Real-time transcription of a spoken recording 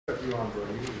you, Andre.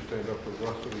 You can stand up for the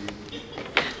rest of the evening.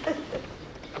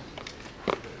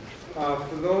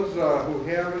 For those who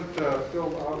haven't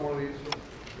filled out one of these,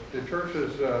 the church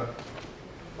has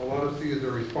allowed us to use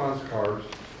their response cards,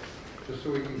 just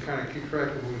so we can kind of keep track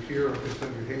of who's here. We can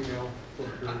send you hate mail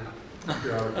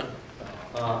periodically.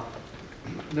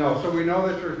 No, so we know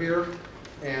that you're here,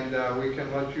 and we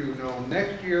can let you know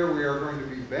next year we are going to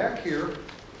be back here,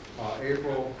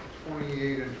 April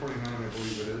 28 and 29, I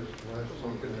believe it is, last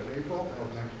weekend in April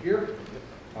of next year,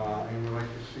 and we'd like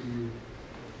to see you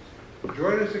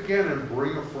join us again and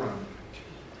bring a friend.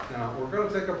 Now, we're going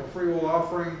to take up a free will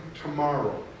offering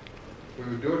tomorrow. We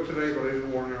would do it today, but I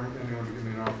didn't warn anyone to give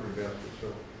me an offering basket.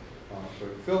 So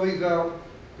fill these out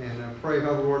and pray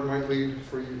how the Lord might lead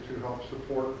for you to help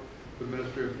support the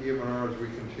ministry of EMR as we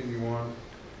continue on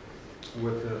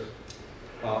with this.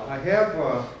 I have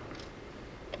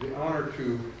the honor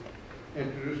to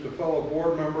introduce a fellow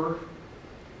board member.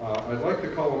 I'd like to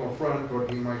call him a friend, but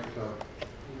he might not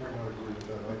agree with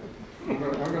that. I'm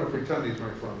going to pretend he's my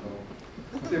friend,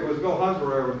 though. See, if it was Bill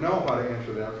Hunsberg, I would know how to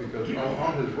answer that because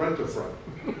I'm his rent-a-friend.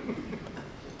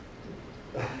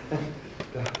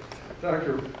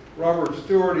 Dr. Robert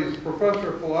Stewart, he's professor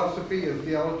of philosophy and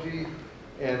theology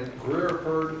and Greer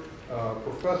Hurd,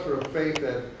 professor of faith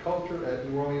and culture at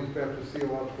New Orleans Baptist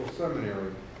Theological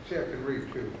Seminary. See, I can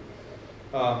read too.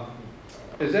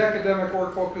 His academic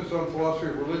work focuses on philosophy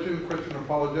of religion, Christian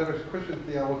apologetics, Christian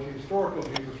theology, historical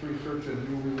Jesus research, and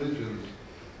new religions.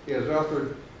 He has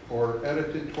authored or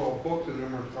edited 12 books and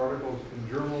numerous articles in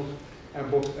journals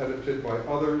and books edited by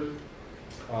others.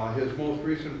 His most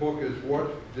recent book is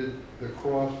What Did the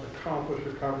Cross Accomplish?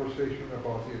 A Conversation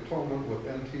About the Atonement with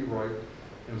N.T. Wright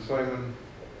and Simon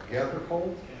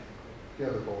Gathercole.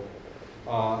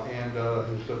 And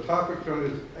his topic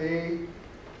is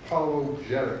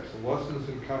Apologetics, Lessons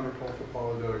in Countercult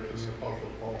Apologetics from the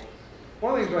Apostle Paul.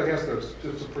 One of the things I have to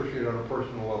just appreciate on a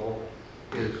personal level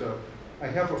is I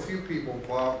have a few people,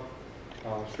 Bob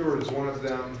Stewart is one of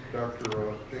them,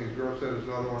 Dr. James Grosset is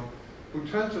another one, who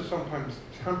tends to sometimes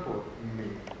temper me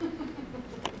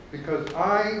because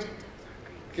I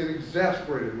get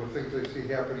exasperated with things I see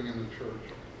happening in the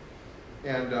church.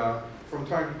 And from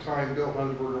time to time, Bill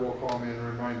Hunsberger will call me and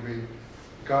remind me,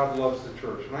 God loves the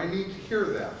church. And I need to hear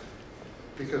that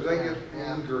because I get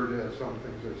angered at some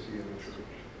things I see in the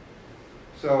church.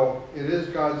 So it is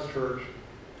God's church.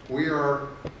 We are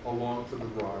along for the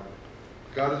ride.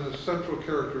 God is a central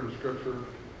character in Scripture.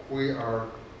 We are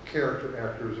character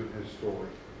actors in His story.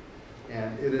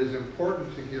 And it is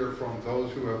important to hear from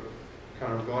those who have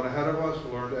kind of gone ahead of us,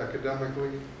 learned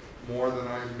academically more than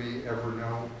I may ever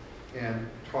know, and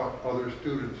taught other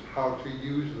students how to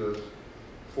use this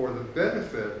for the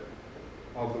benefit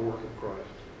of the work of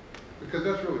Christ. Because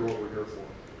that's really what we're here for.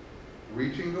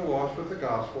 Reaching the lost with the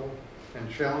gospel and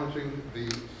challenging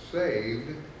the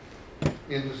saved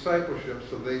in discipleship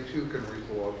so they too can reach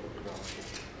the lost with the gospel.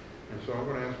 And so I'm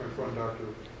going to ask my friend Dr.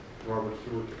 Robert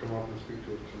Stewart to come up and speak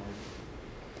to us tonight.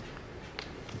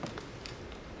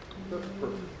 That's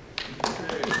perfect.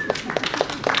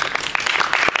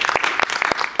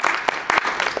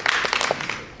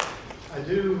 I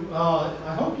do.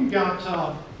 I hope you got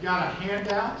a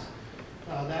handout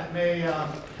that may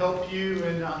help you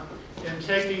in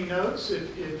taking notes.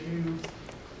 If you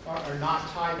are not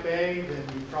type A, then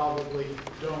you probably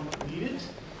don't need it.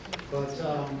 But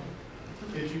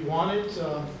if you want it,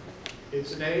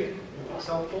 it's an A if it's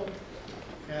helpful.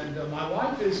 And my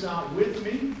wife is not with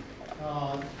me.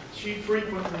 She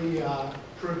frequently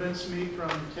prevents me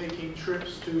from taking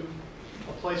trips to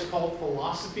a place called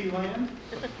Philosophy Land.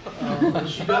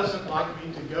 She doesn't like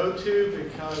me to go to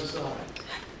because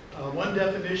one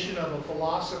definition of a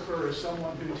philosopher is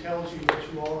someone who tells you what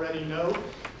you already know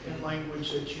in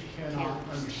language that you cannot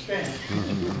understand.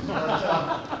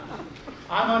 But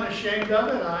I'm unashamed of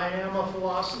it. I am a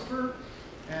philosopher.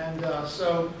 And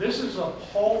so this is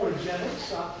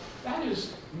apologetics. That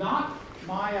is not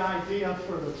my idea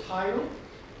for the title.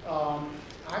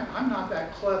 I'm not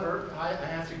that clever. I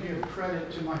have to give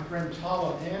credit to my friend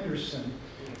Tala Anderson,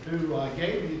 who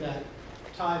gave me that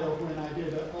title when I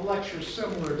did a lecture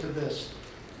similar to this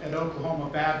at Oklahoma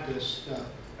Baptist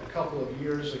a couple of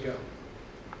years ago.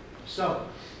 So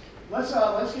let's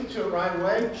get to it right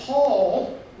away.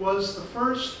 Paul was the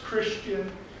first Christian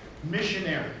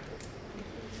missionary.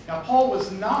 Now, Paul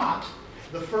was not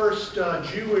the first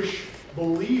Jewish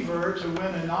believer to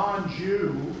win a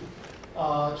non-Jew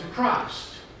to Christ.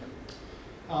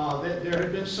 There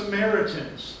had been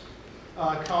Samaritans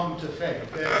come to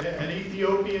faith. An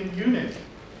Ethiopian eunuch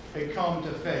had come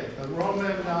to faith. A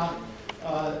Roman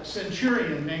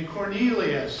centurion named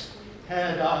Cornelius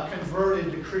had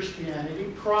converted to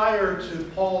Christianity prior to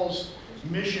Paul's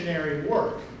missionary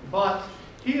work. But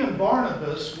he and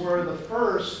Barnabas were the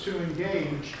first to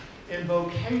engage in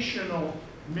vocational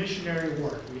missionary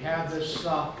work. We have this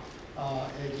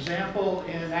example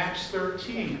in Acts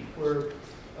 13, where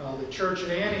the church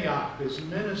at Antioch is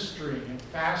ministering and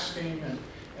fasting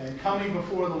and coming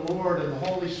before the Lord, and the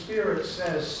Holy Spirit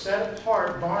says, "Set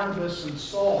apart Barnabas and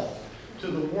Saul to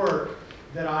the work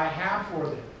that I have for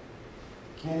them."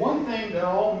 Well, one thing that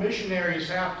all missionaries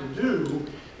have to do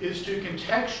is to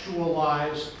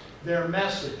contextualize their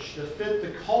message to fit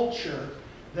the culture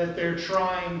that they're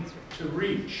trying to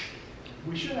reach.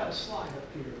 We should have a slide up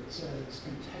here that says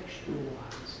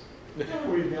contextualize. There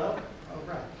we go. All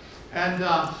right. And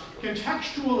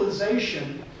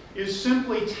contextualization is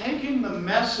simply taking the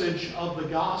message of the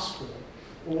gospel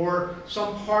or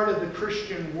some part of the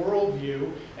Christian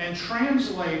worldview and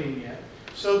translating it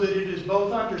so that it is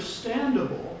both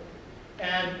understandable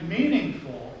and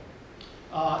meaningful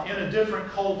in a different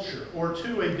culture or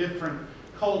to a different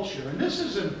culture. And this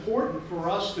is important for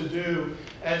us to do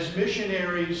as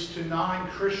missionaries to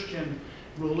non-Christian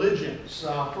religions.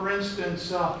 For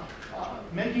instance,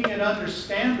 making it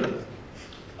understandable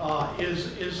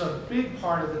is a big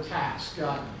part of the task.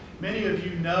 Many of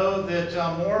you know that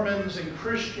Mormons and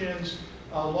Christians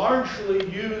largely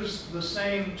use the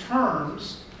same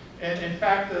terms. And in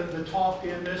fact, the talk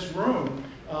in this room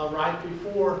right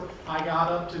before I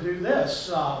got up to do this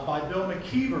by Bill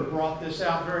McKeever brought this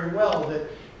out very well,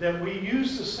 that we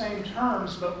use the same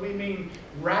terms, but we mean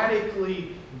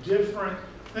radically different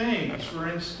things. For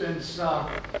instance,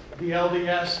 the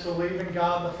LDS believe in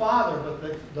God the Father, but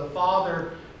the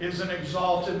Father is an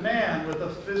exalted man with a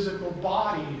physical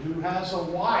body who has a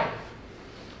wife.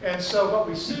 And so what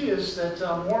we see is that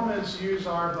Mormons use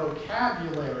our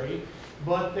vocabulary,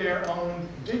 but their own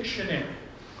dictionary.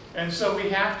 And so we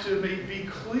have to be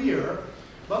clear,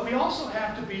 but we also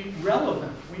have to be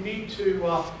relevant. We need to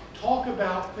talk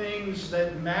about things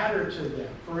that matter to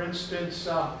them. For instance,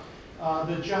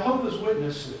 the Jehovah's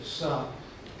Witnesses,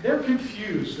 they're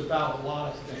confused about a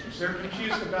lot of things. They're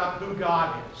confused about who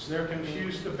God is. They're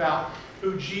confused about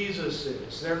who Jesus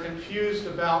is. They're confused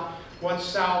about what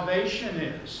salvation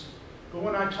is. But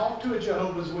when I talk to a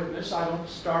Jehovah's Witness, I don't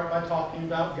start by talking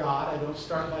about God. I don't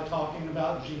start by talking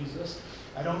about Jesus.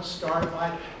 I don't start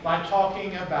by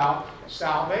talking about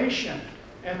salvation.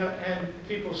 And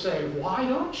people say, why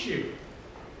don't you?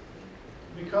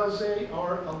 Because they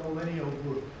are a millennial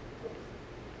group.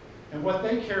 And what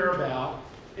they care about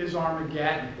is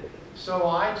Armageddon. So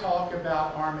I talk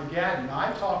about Armageddon.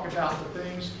 I talk about the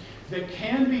things that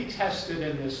can be tested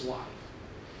in this life.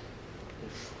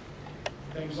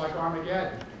 Things like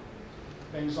Armageddon.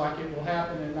 Things like it will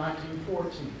happen in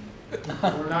 1914,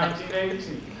 or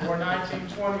 1918, or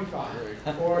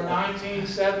 1925, or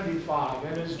 1975.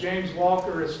 And as James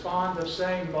Walker is fond of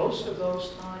saying, most of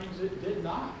those times it did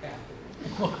not happen.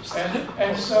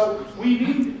 And so we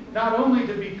need not only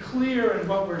to be clear in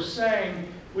what we're saying,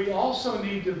 we also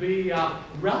need to be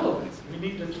relevant. We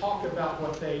need to talk about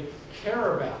what they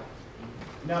care about.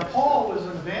 Now, Paul was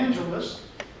an evangelist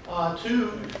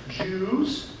to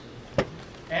Jews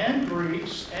and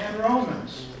Greeks and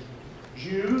Romans.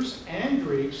 Jews and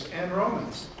Greeks and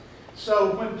Romans.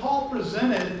 So when Paul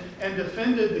presented and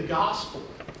defended the gospel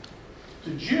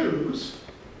to Jews,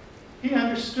 he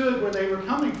understood where they were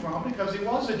coming from because he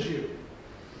was a Jew.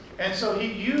 And so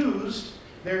he used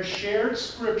their shared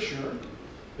scripture,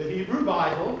 the Hebrew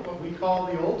Bible, what we call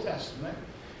the Old Testament,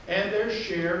 and their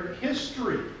shared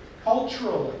history,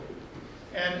 culturally.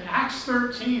 And Acts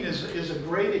 13 is a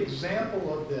great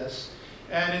example of this.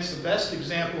 And it's the best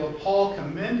example of Paul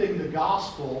commending the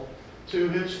gospel to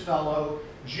his fellow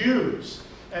Jews.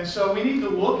 And so we need to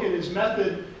look at his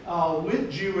method with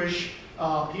Jewish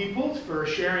people for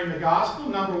sharing the gospel.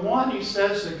 Number one, he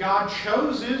says that God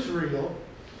chose Israel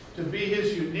to be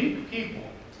his unique people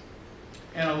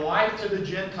and a light to the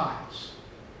Gentiles.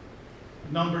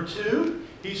 Number two,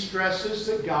 he stresses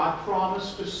that God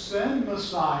promised to send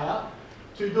Messiah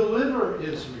to deliver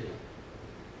Israel.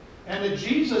 And that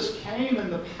Jesus came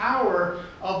in the power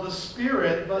of the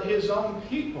Spirit, but his own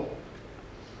people.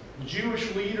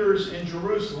 Jewish leaders in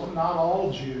Jerusalem, not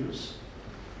all Jews,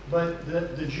 but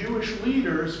the Jewish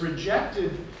leaders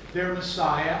rejected their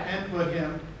Messiah and put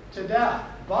him to death.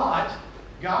 But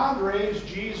God raised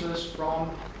Jesus from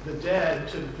the dead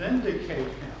to vindicate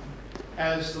him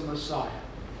as the Messiah.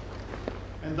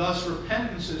 And thus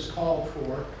repentance is called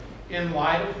for in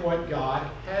light of what God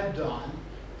had done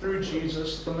through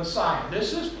Jesus the Messiah.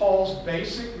 This is Paul's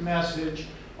basic message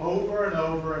over and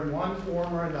over in one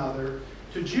form or another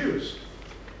to Jews.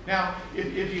 Now,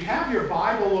 if you have your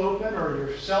Bible open or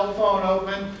your cell phone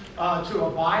open to a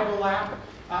Bible app,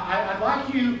 I'd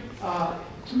like you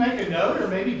to make a note or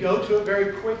maybe go to it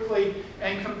very quickly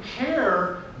and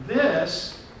compare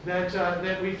this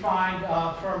that we find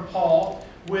from Paul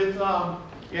with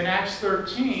in Acts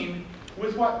 13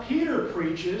 with what Peter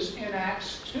preaches in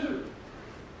Acts 2.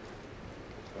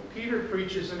 What Peter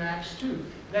preaches in Acts 2.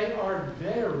 They are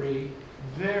very,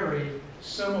 very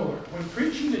similar. When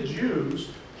preaching to Jews,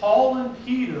 Paul and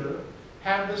Peter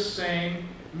have the same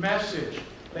message.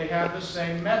 They have the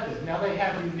same method. Now they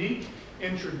have unique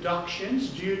introductions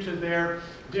due to their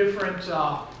different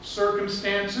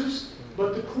circumstances,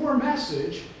 but the core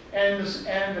message and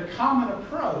the common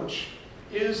approach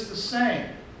is the same.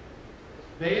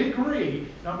 They agree,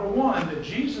 number one, that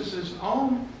Jesus'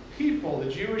 own people,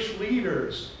 the Jewish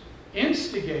leaders,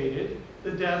 instigated the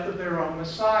death of their own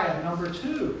Messiah. Number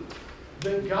two,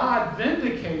 that God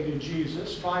vindicated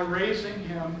Jesus by raising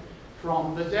him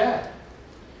from the dead.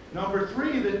 Number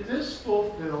three, that this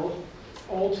fulfilled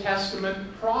Old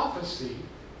Testament prophecy.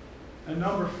 And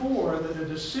number four, that a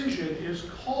decision is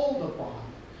called upon,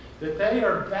 that they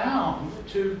are bound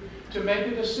to make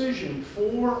a decision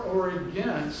for or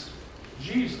against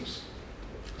Jesus.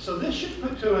 So this should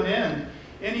put to an end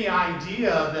any idea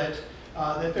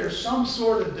that there's some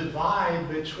sort of divide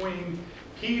between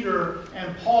Peter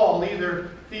and Paul, either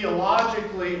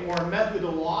theologically or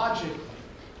methodologically,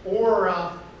 or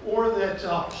that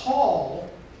Paul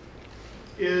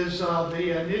is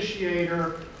the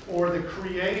initiator or the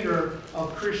creator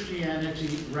of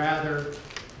Christianity rather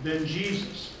than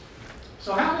Jesus.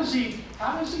 So how does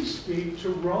he speak to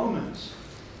Romans?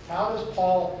 How does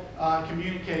Paul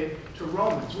communicate to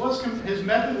Romans? Well, his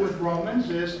method with Romans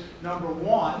is, number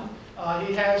one,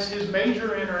 he has his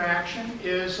major interaction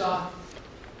is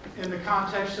in the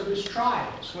context of his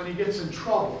trials, when he gets in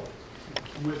trouble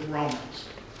with Romans.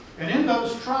 And in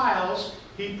those trials,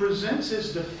 he presents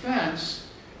his defense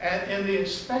in the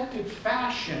expected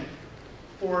fashion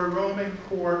for a Roman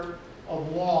court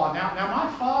of law. Now my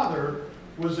father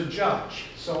was a judge,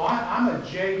 so I'm a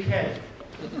JK.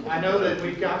 I know that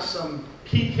we've got some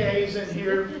PKs in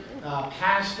here,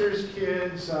 pastors'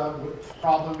 kids,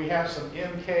 probably we have some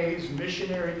MKs,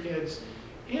 missionary kids.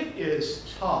 It is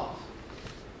tough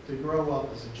to grow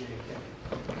up as a JK.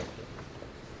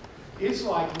 It's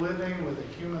like living with a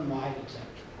human lie detector.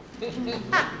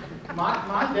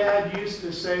 My dad used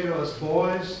to say to us,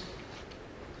 boys,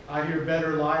 I hear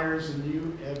better liars than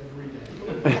you every day.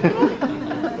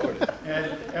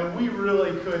 and we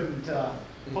really couldn't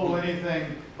pull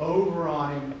anything over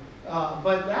on him.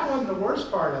 But that wasn't the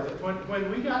worst part of it.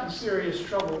 When we got in serious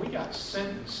trouble, we got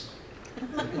sentenced.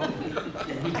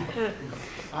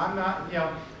 I'm not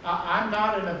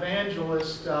an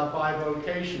evangelist by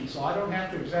vocation, so I don't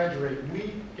have to exaggerate.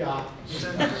 We got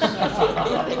sentenced.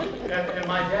 And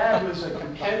my dad was a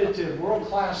competitive,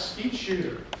 world-class skeet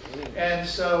shooter. And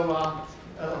so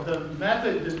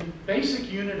the basic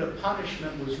unit of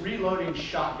punishment was reloading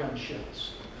shotgun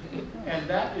shells. And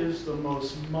that is the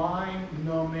most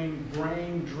mind-numbing,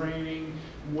 brain-draining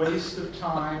waste of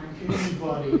time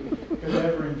anybody could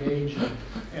ever engage in.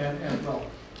 And well,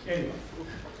 anyway.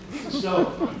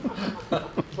 So,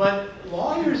 but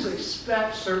lawyers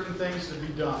expect certain things to be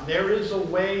done. There is a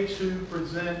way to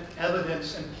present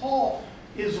evidence, and Paul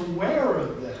is aware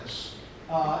of this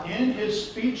in his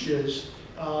speeches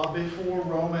before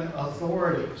Roman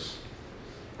authorities.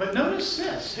 But notice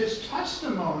this, his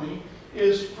testimony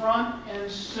is front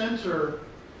and center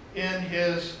in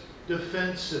his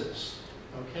defenses.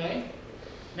 Okay?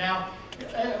 Now,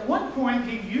 at one point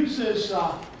he uses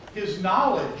his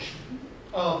knowledge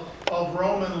of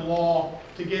Roman law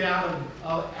to get out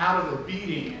of a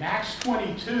beating. In Acts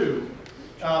 22,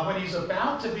 when he's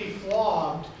about to be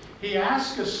flogged, he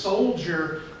asks a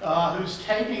soldier who's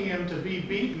taking him to be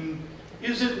beaten,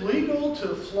 is it legal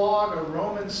to flog a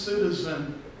Roman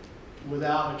citizen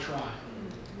without a trial?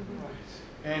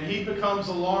 And he becomes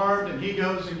alarmed, and he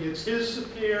goes and gets his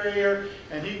superior,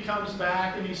 and he comes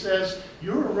back and he says,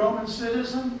 you're a Roman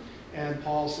citizen? And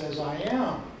Paul says, I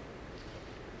am.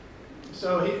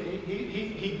 So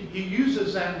he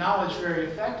uses that knowledge very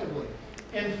effectively.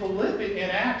 In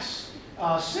Acts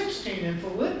 16, in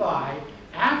Philippi,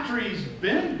 after he's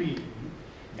been beaten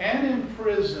and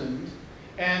imprisoned,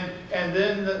 and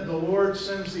then the Lord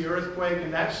sends the earthquake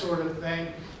and that sort of thing,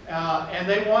 and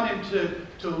they want him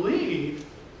to leave,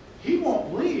 he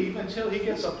won't leave until he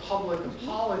gets a public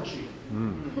apology.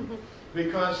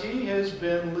 Because he has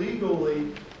been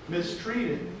legally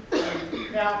mistreated.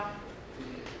 Now,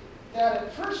 that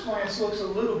at first glance looks a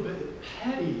little bit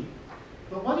petty,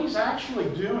 but what he's actually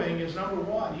doing is, number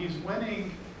one, he's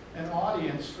winning an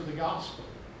audience for the gospel.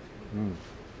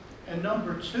 And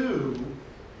number two,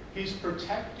 he's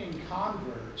protecting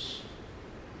converts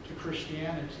to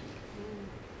Christianity.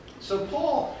 So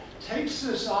Paul takes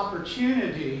this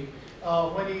opportunity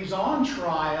when he's on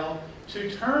trial to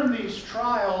turn these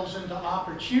trials into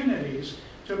opportunities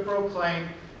to proclaim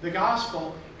the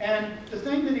gospel. And the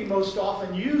thing that he most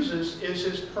often uses is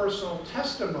his personal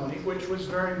testimony, which was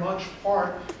very much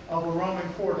part of a Roman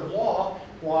court of law.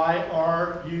 Why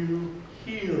are you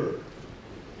here?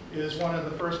 Is one of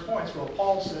the first points. Well,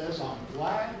 Paul says, I'm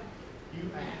glad you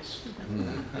asked.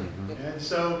 And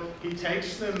so he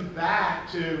takes them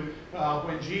back to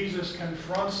when Jesus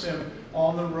confronts him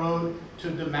on the road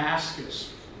to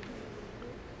Damascus.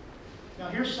 Now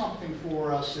here's something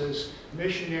for us as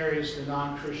missionaries to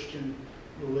non-Christian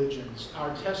religions.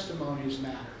 Our testimonies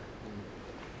matter.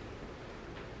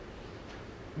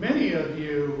 Many of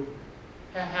you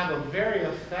have a very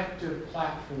effective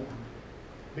platform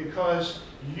because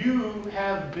you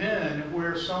have been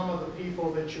where some of the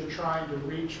people that you're trying to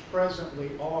reach presently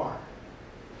are.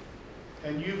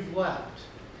 And you've left.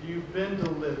 You've been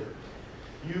delivered.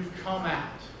 You've come out.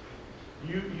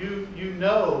 You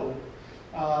know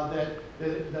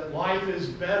that life is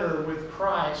better with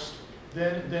Christ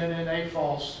than in a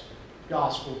false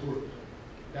gospel group.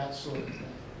 That sort of thing.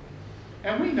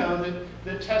 And we know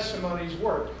that testimonies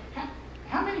work.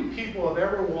 How many people have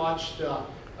ever watched a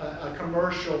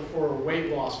commercial for a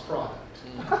weight loss product?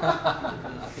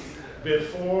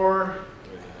 Before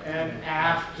and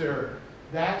after,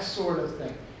 that sort of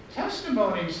thing.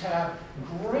 Testimonies have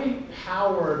great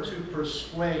power to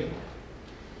persuade.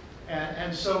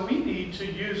 And so we need to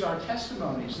use our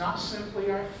testimonies, not simply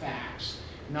our facts,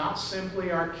 not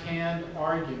simply our canned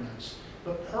arguments,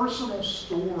 but personal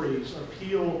stories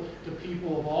appeal to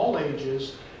people of all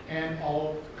ages and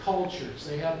all cultures.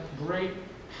 They have great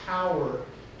power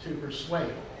to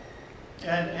persuade.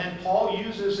 And Paul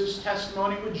uses his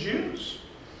testimony with Jews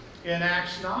in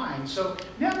Acts 9. So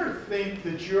never think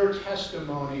that your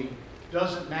testimony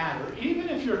doesn't matter. Even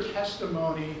if your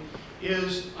testimony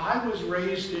is, I was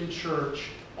raised in church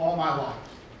all my life.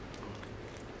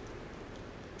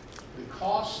 The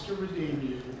cost to redeem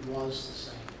you was the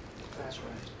same. That's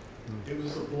right. It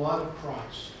was the blood of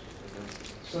Christ.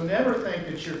 So never think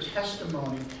that your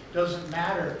testimony doesn't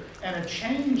matter. And a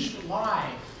changed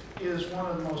life is one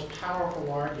of the most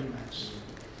powerful arguments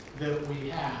that we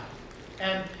have.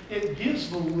 And it gives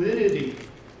validity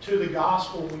to the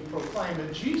gospel we proclaim.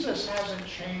 If Jesus hasn't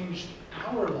changed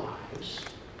our lives,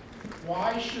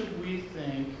 why should we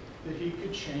think that he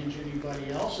could change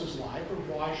anybody else's life,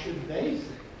 or why should they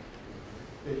think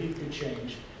that he could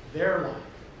change their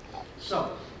life?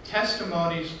 So,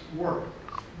 testimonies work.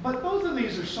 But both of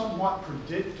these are somewhat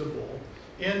predictable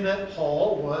in that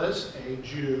Paul was a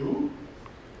Jew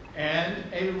and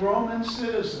a Roman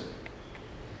citizen.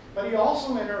 But he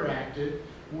also interacted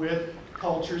with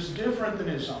cultures different than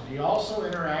his own. He also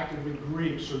interacted with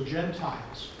Greeks or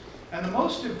Gentiles. And the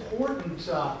most important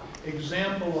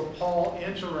example of Paul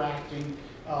interacting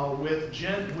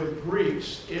with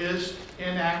Greeks is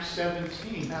in Acts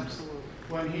 17. Absolutely.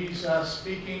 When he's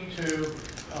speaking to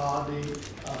the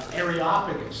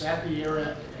Areopagus, at the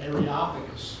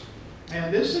Areopagus.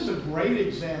 And this is a great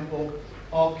example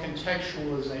of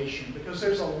contextualization because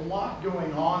there's a lot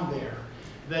going on there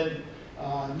that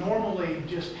normally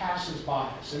just passes by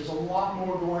us. There's a lot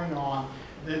more going on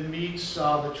than meets the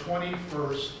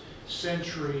 21st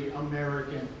century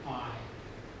American eye.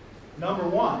 Number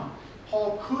one,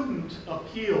 Paul couldn't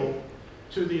appeal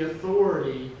to the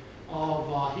authority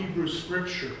of Hebrew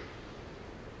Scripture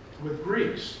with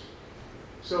Greeks.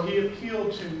 So he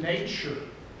appealed to nature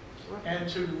and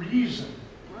to reason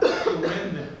to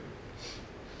win them.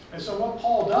 And so what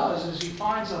Paul does is he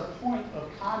finds a point of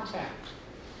contact.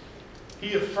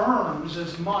 He affirms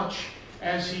as much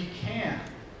as he can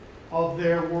of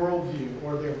their worldview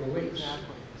or their beliefs.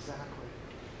 Exactly.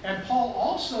 And Paul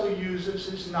also uses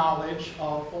his knowledge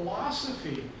of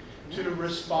philosophy to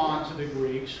respond to the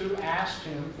Greeks who asked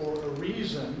him for a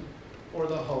reason for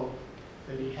the hope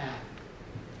that he had.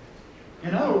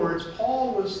 In other words,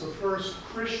 Paul was the first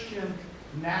Christian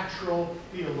natural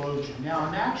theologian. Now,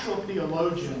 a natural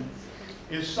theologian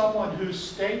is someone who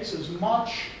states as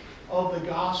much of the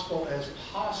gospel as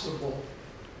possible,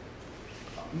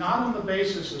 not on the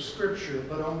basis of Scripture,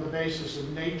 but on the basis of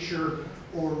nature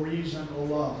or reason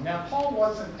alone. Now, Paul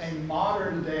wasn't a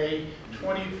modern-day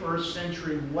 21st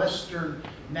century Western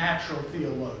natural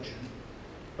theologian,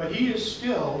 but he is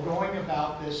still going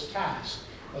about this task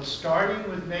of starting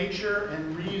with nature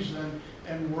and reason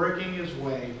and working his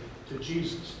way to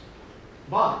Jesus.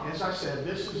 But, as I said,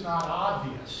 this is not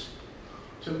obvious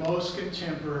to most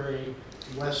contemporary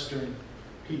Western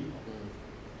people.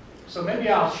 So maybe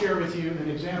I'll share with you an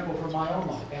example from my own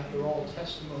life. After all,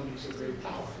 testimonies are very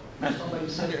powerful. Somebody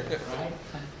said that, right?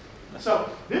 So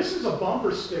this is a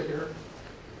bumper sticker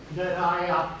that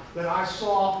I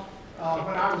saw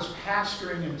when I was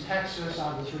pastoring in Texas.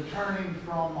 I was returning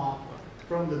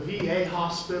from the VA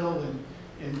hospital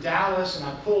in Dallas, and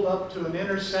I pulled up to an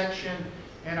intersection,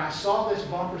 and I saw this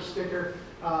bumper sticker.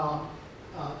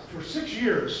 For 6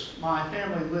 years, my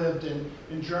family lived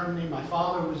in Germany. My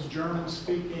father was German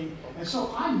speaking, and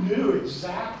so I knew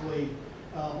exactly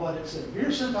what it said.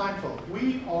 Wir sind ein Volk.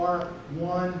 We are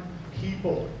one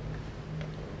people.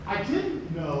 I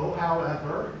didn't know,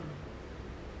 however,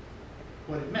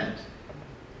 what it meant.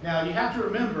 Now, you have to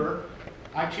remember,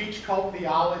 I teach cult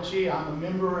theology. I'm a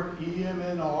member of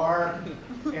EMNR,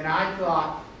 and I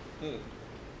thought,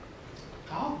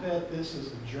 I'll bet this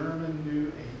is a German New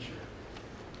Ager.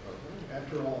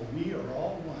 After all, we are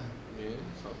all one.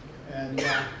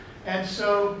 And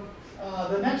so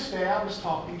the next day I was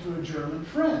talking to a German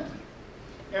friend.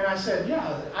 And I said,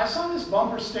 yeah, I saw this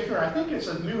bumper sticker. I think it's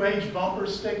a New Age bumper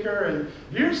sticker. And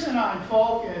wir sind ein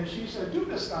Volk. And she said, du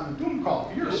bist ein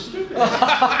Dummkopf. You're stupid.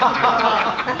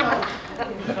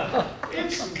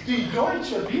 It's die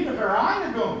deutsche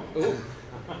Wiedervereinigung.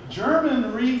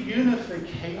 German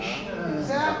reunification.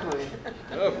 Exactly.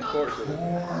 Of course.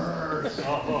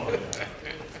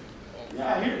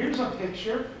 Yeah, here's a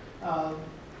picture.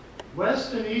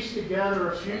 West and East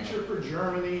together, a future for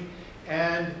Germany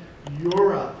and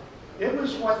Europe. It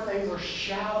was what they were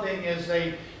shouting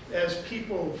as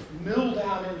people milled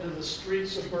out into the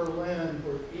streets of Berlin,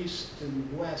 where East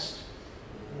and West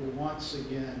were once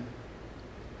again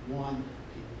one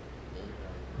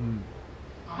people.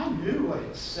 I knew what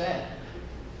it said,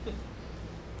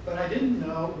 but I didn't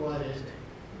know what it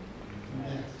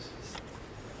meant.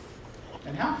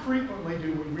 And how frequently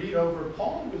do we read over,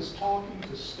 Paul was talking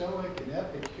to Stoic and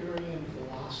Epicurean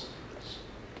philosophers,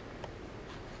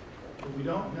 but we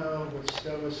don't know what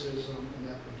Stoicism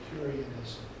and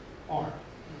Epicureanism are.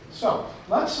 So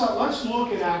let's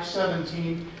look at Acts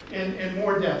 17 in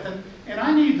more depth. And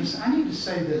I need to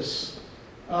say this.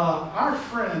 Our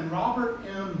friend Robert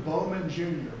M. Bowman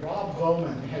Jr., Rob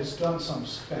Bowman, has done some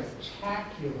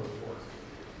spectacular work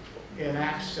in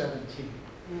Acts 17.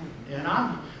 And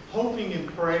I'm hoping and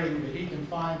praying that he can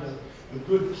find a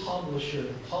good publisher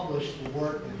to publish the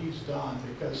work that he's done,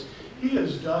 because he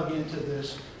has dug into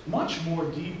this much more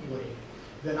deeply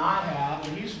than I have,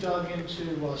 and he's dug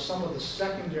into some of the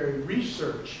secondary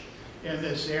research in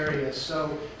this area.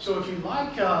 So if you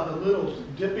like the little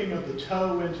dipping of the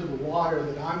toe into the water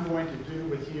that I'm going to do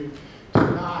with you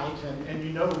tonight, and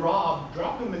you know Rob,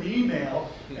 drop him an email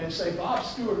and say, Bob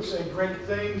Stewart said great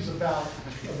things about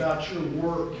your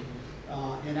work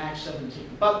in Acts 17.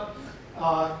 But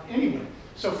anyway,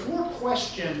 so 4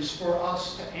 questions for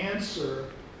us to answer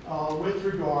with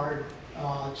regard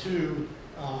to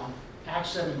Acts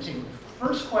 17. The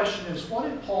first question is, what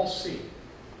did Paul see?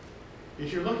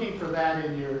 If you're looking for that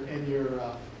in your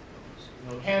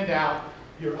handout,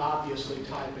 you're obviously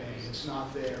type A. It's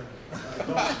not there.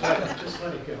 Don't sweat it. Just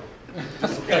let it go.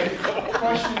 Okay.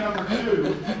 Question number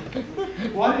 2,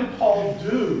 what did Paul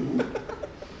do?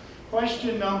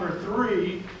 Question number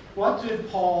 3, what did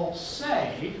Paul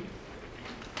say?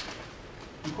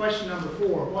 And question number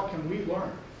 4, what can we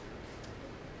learn?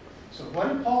 So what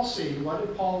did Paul see? What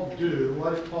did Paul do?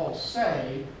 What did Paul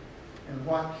say? And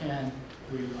what can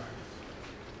we learn?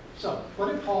 So,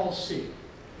 what did Paul see?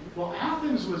 Well,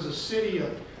 Athens was a city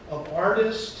of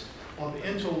artists, of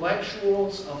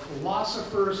intellectuals, of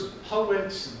philosophers, of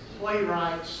poets, and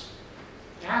playwrights.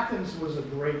 Athens was a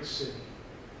great city.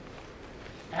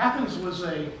 Athens was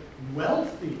a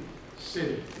wealthy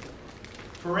city.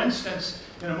 For instance,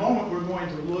 in a moment we're going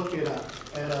to look at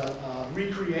a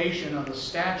recreation of a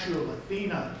statue of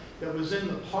Athena that was in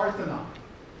the Parthenon.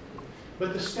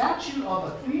 But the statue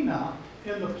of Athena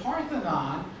in the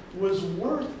Parthenon was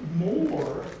worth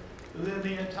more than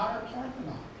the entire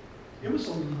Parthenon. It was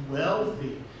a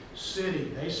wealthy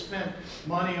city. They spent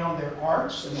money on their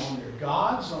arts and on their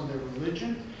gods, on their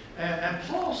religion. And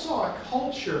Paul saw a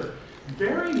culture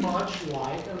very much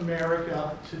like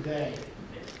America today.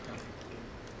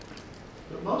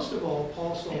 But most of all,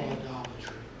 Paul saw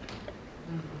idolatry.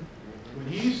 When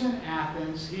he's in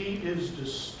Athens, he is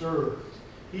disturbed.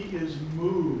 He is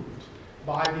moved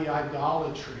by the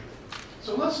idolatry.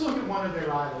 So let's look at one of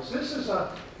their idols. This is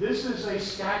a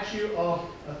statue of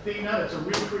Athena. It's a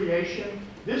recreation.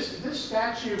 This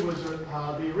statue was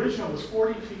the original was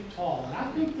 40 feet tall, and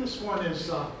I think this one is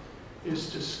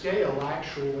to scale.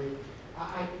 Actually,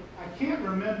 I can't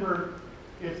remember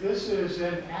if this is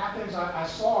in Athens. I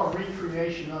saw a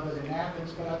recreation of it in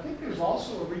Athens, but I think there's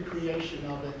also a recreation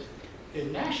of it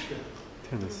in Nashville.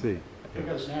 Tennessee.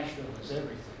 Because Nashville is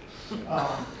everything.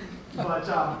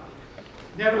 But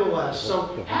nevertheless,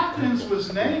 so Athens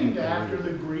was named after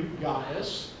the Greek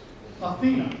goddess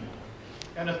Athena.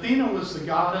 And Athena was the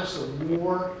goddess of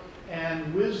war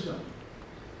and wisdom.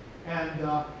 And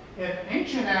in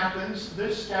ancient Athens,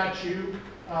 this statue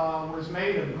was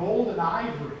made of gold and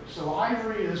ivory. So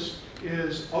ivory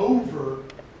is over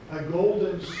a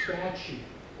golden statue.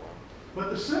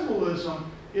 But the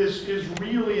symbolism is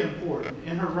really important.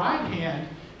 In her right hand,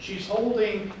 she's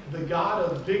holding the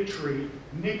god of victory,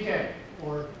 Nike,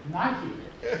 or Nike.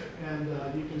 And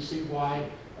you can see why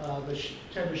the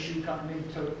tennis shoe company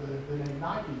took the name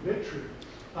Nike, victory.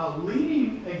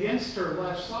 Leaning against her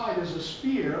left side is a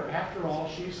spear. After all,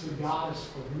 she's the goddess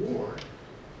of war.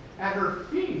 At her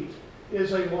feet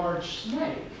is a large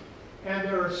snake, and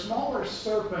there are smaller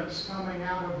serpents coming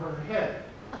out of her head.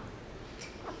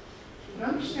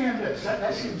 Understand this.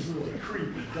 That seems really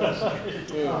creepy,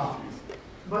 doesn't it?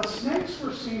 But snakes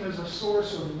were seen as a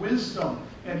source of wisdom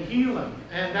and healing,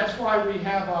 and that's why we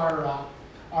have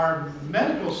our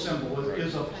medical symbol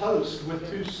is a post with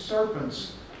two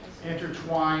serpents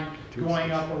intertwined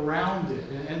going up around it.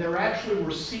 And there actually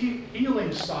were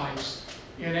healing sites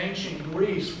in ancient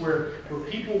Greece where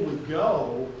people would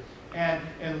go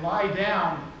and lie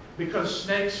down because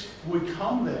snakes would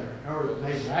come there, or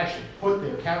they were actually put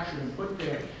there, captured and put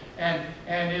there. And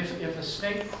if a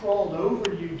snake crawled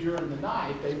over you during the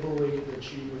night, they believed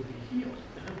that you would be healed.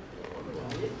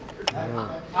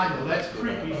 I know that's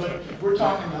creepy, but we're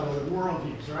talking about other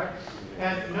worldviews, right?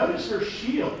 And notice her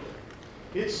shield.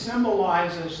 It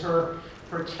symbolizes her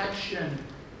protection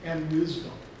and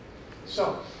wisdom.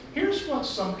 So here's what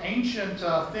some ancient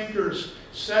thinkers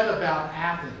said about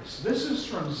Athens. This is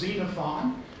from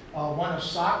Xenophon, one of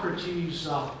Socrates'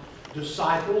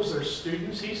 disciples or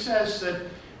students. He says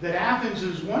that Athens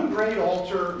is one great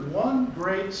altar, one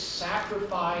great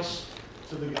sacrifice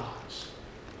to the gods.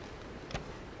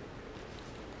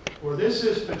 Or this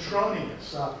is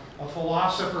Petronius, a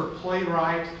philosopher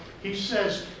playwright. He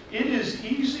says, it is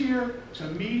easier to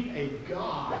meet a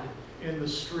god in the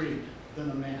street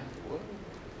than a man.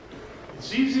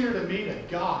 It's easier to meet a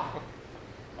god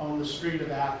on the street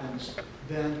of Athens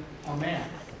than a man.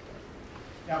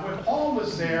 Now, when Paul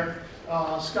was there,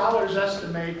 scholars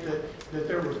estimate that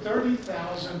there were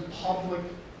 30,000 public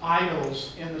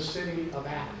idols in the city of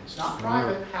Athens. Not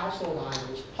private household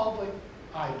idols, public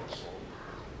idols.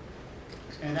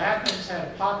 And Athens had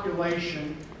a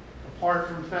population, apart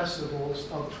from festivals,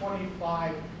 of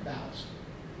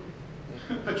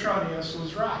 25,000. Petronius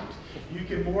was right. You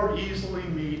can more easily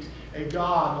meet a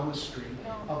god on the street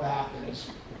of Athens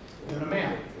than a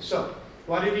man. So,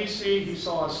 what did he see? He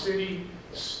saw a city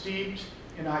steeped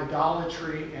in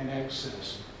idolatry and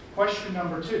excess. Question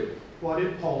number 2, what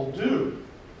did Paul do?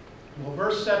 Well,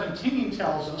 verse 17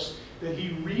 tells us that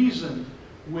he reasoned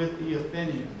with the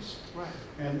Athenians. Right.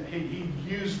 And he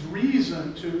used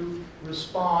reason to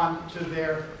respond to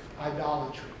their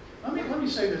idolatry. Let me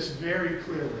say this very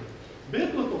clearly.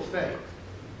 Biblical faith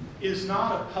is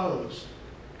not opposed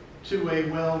to a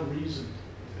well-reasoned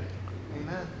faith.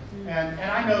 Amen. And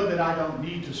I know that I don't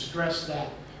need to stress that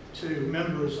to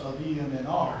members of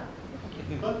EM&R,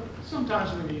 but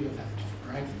sometimes we need affection,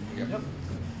 right? Yep.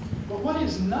 But what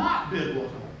is not biblical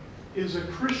is a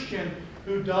Christian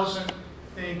who doesn't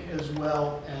think as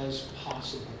well as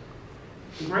possible.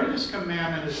 The greatest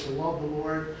commandment is to love the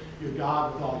Lord your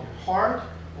God with all your heart,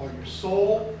 all your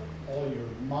soul, all your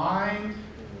mind,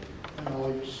 and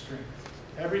all your strength.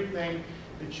 Everything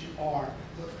that you are.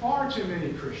 But far too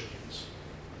many Christians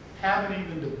haven't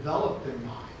even developed their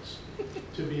minds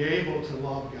to be able to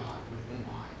love God with their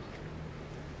mind.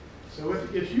 So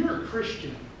if you're a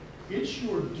Christian, it's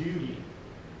your duty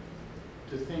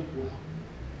to think well.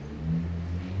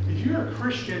 If you're a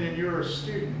Christian and you're a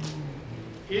student,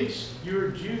 it's your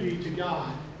duty to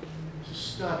God to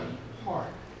study hard,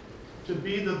 to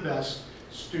be the best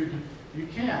student you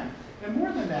can. And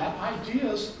more than that,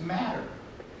 ideas matter,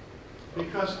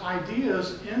 because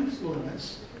ideas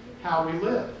influence how we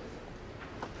live.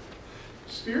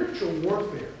 Spiritual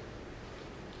warfare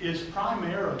is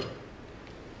primarily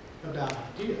about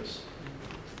ideas,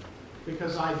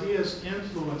 because ideas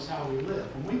influence how we live.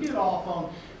 When we get off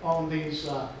on these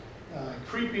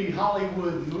creepy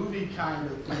Hollywood movie kind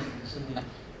of things, and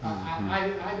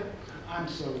I'm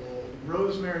so old.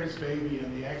 Rosemary's Baby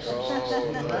and The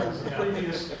Exorcist, that was the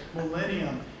previous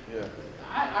millennium. Yeah.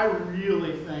 I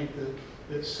really think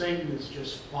that Satan is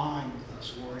just fine with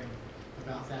us worrying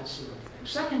about that sort of thing.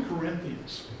 2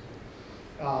 Corinthians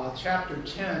chapter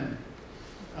 10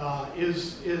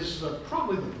 is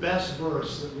probably the best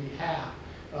verse that we have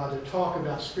to talk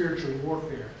about spiritual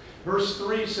warfare. Verse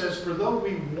 3 says, "For though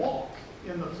we walk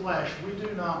in the flesh, we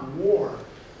do not war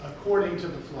according to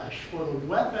the flesh. For the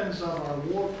weapons of our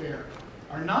warfare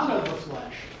are not of the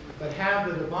flesh, but have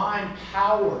the divine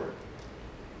power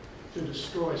to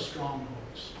destroy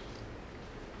strongholds."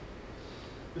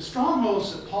 The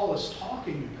strongholds that Paul is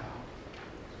talking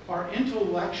about are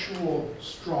intellectual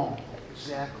strongholds.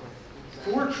 Exactly.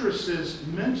 Fortresses,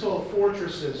 mental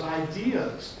fortresses,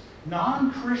 ideas,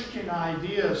 non-Christian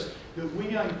ideas that we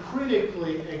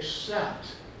uncritically accept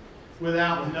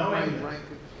without knowing it. Right.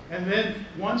 And then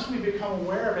once we become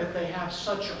aware of it, they have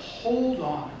such a hold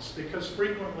on us because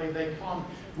frequently they come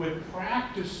with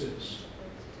practices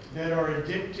that are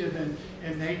addictive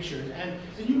in nature. And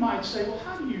you might say, well,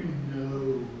 how do you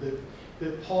know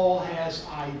that Paul has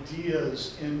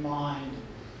ideas in mind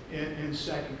in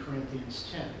 2 Corinthians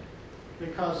 10?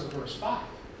 Because of verse 5.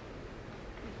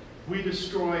 We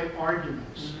destroy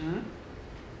arguments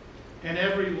and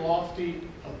every lofty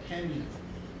opinion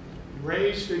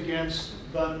raised against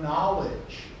the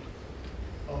knowledge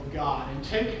of God, and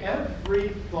take every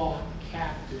thought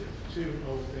captive to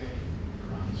obey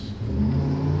Christ.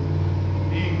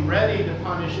 Being ready to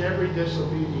punish every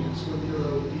disobedience when your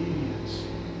obedience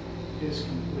is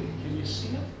complete. Can you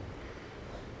see it?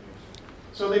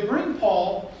 So they bring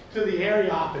Paul to the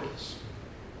Areopagus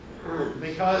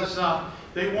because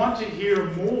they want to hear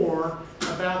more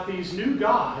about these new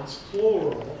gods,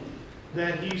 plural,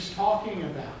 that he's talking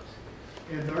about.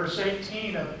 In verse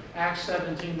 18 of Acts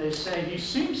 17, they say, he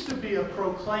seems to be a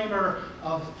proclaimer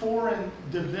of foreign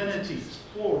divinities,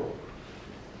 plural,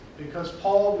 because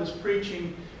Paul was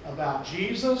preaching about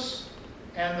Jesus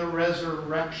and the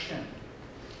resurrection.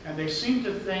 And they seem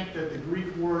to think that the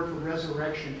Greek word for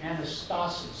resurrection,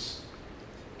 anastasis,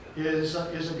 is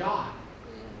a god.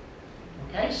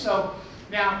 Okay, so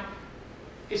now,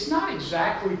 it's not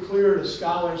exactly clear to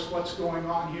scholars what's going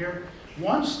on here.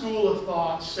 One school of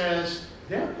thought says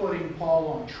they're putting Paul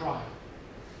on trial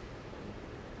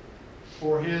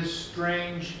for his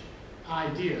strange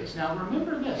ideas. Now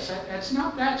remember this, that's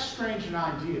not that strange an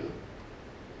idea.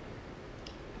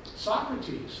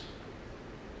 Socrates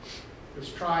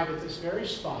was tried at this very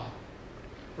spot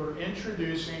for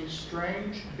introducing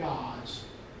strange gods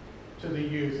to the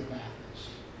youth of Athens.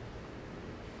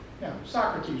 Now,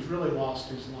 Socrates really lost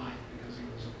his life because he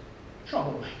was a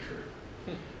troublemaker.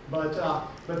 But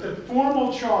the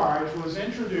formal charge was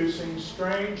introducing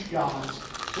strange gods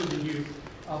to the youth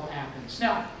of Athens.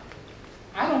 Now,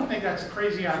 I don't think that's a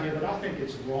crazy idea, but I think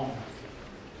it's wrong.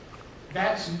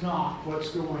 That's not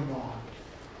what's going on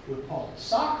with Paul.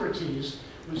 Socrates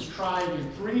was tried in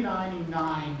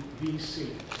 399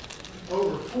 BC,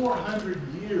 over 400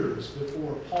 years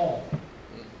before Paul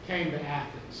came to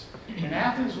Athens. And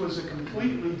Athens was a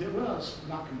well, it's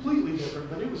not completely different,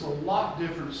 but it was a lot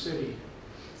different city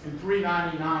in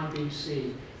 399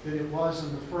 BC than it was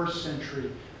in the first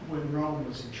century when Rome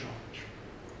was in charge.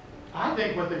 I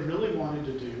think what they really wanted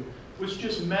to do was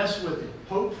just mess with it,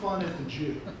 poke fun at the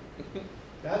Jew.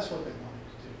 That's what they wanted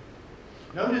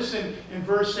to do. Notice in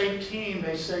verse 18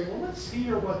 they say, well, let's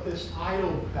hear what this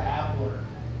idle babbler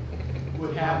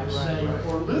would have to say.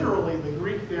 Or literally the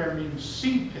Greek there means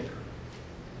seed picker.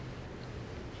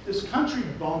 This country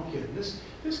bumpkin, this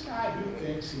guy who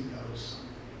thinks he knows something.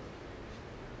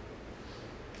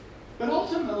 But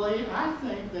ultimately, I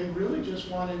think they really just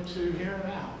wanted to hear him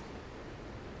out,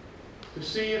 to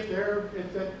see if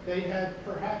they had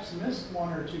perhaps missed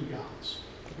one or two gods.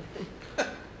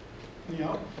 You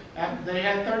know, they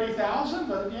had 30,000,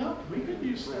 but you know, we could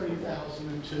use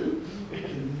 30,002. We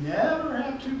can never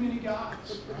have too many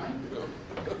gods, right?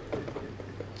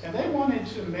 And they wanted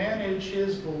to manage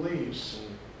his beliefs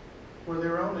for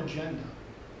their own agenda.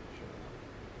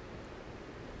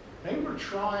 They were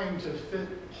trying to fit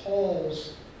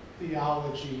Paul's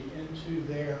theology into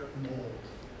their mold.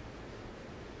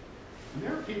 And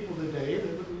there are people today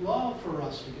that would love for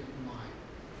us to get in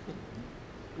line,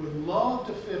 would love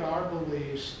to fit our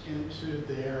beliefs into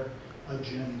their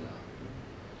agenda.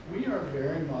 We are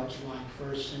very much like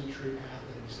first century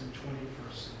Athens and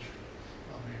 21st century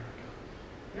America.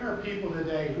 There are people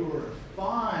today who are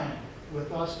fine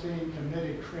with us being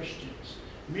committed Christians,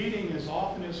 meeting as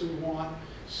often as we want,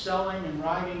 selling and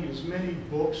writing as many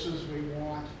books as we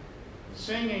want,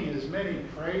 singing as many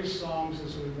praise songs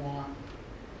as we want,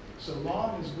 so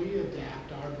long as we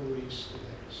adapt our beliefs to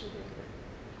theirs.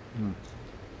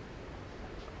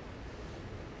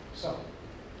 So,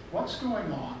 what's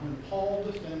going on when Paul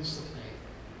defends the faith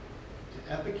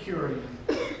to Epicurean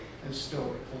and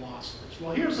Stoic philosophers?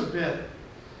 Well, here's a bit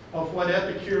of what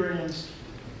Epicureans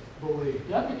believed.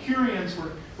 The Epicureans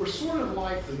were sort of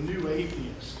like the new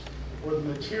atheist or the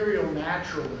material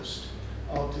naturalist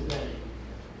of today.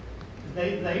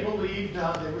 They believed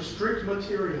they were strict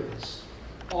materialists.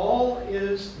 All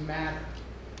is matter.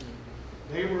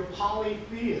 They were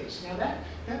polytheists. Now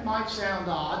that might sound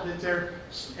odd, that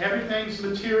everything's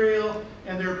material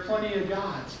and there are plenty of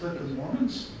gods, but the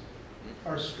Mormons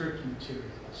are strict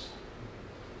materialists.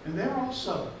 And they're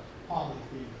also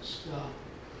polytheists.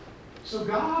 So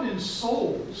God and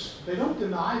souls, they don't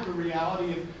deny the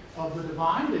reality of the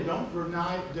divine, they don't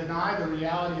deny the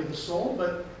reality of the soul,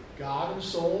 but God and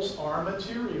souls are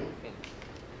material.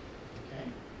 Okay?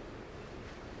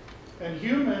 And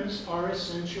humans are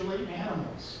essentially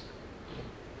animals.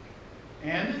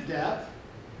 And at death,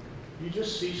 you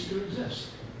just cease to exist.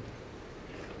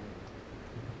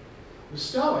 The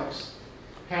Stoics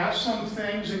have some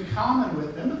things in common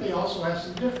with them, but they also have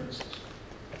some differences.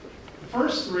 The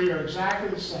first three are exactly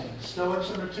the same. The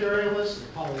Stoics are materialists,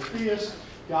 they're polytheists,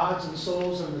 gods and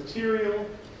souls are material.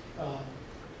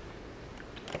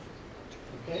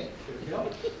 Okay, there we go.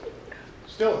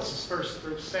 Still, it's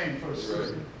the same first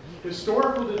three.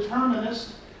 Historical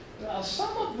determinists,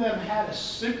 some of them had a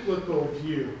cyclical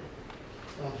view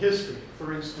of history.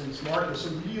 For instance, Marcus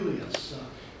Aurelius.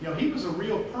 He was a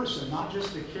real person, not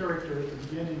just a character at the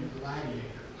beginning of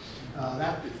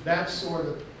Gladiator. That sort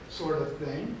of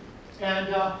thing. And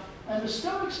the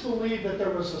Stoics believed that there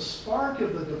was a spark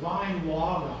of the divine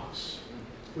logos,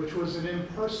 which was an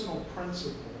impersonal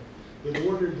principle that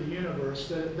ordered the universe,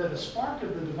 that a spark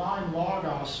of the divine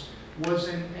logos was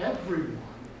in everyone,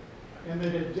 and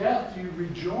that at death you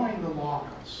rejoin the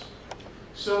logos.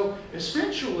 So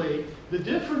essentially, the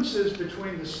differences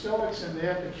between the Stoics and the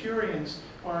Epicureans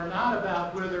are not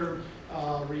about whether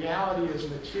reality is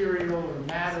material or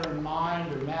matter and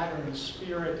mind or matter and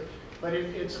spirit, but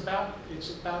it's about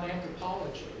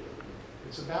anthropology.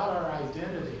 It's about our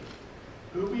identity,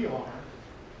 who we are,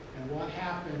 and what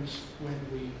happens when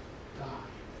we die.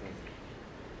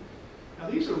 Now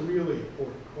these are really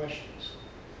important questions.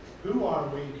 Who are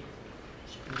we,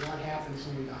 and what happens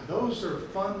when we die? Those are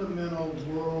fundamental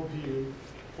worldview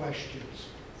questions.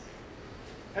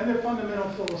 And they're fundamental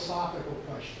philosophical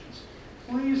questions.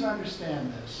 Please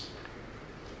understand this.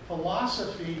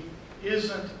 Philosophy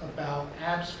isn't about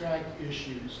abstract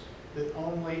issues that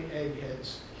only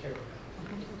eggheads care about.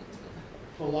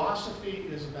 Philosophy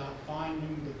is about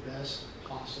finding the best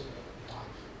possible life.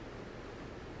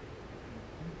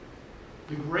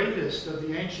 The greatest of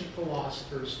the ancient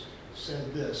philosophers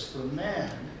said this: for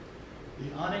man,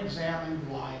 the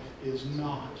unexamined life is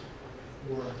not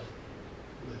worth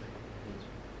living.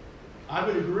 I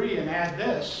would agree and add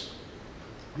this: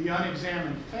 the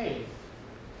unexamined faith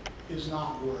is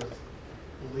not worth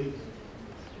believing.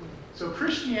 So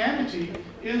Christianity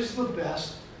is the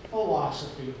best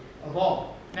philosophy of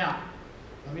all. Now,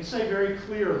 let me say very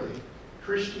clearly,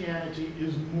 Christianity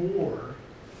is more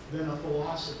than a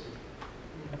philosophy.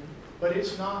 But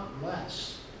it's not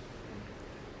less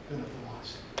than a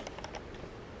philosophy.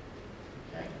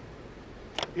 Okay?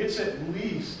 It's at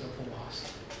least a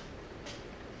philosophy.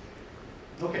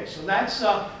 Okay, so that's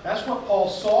what Paul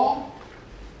saw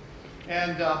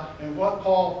and what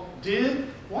Paul did.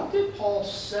 What did Paul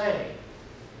say?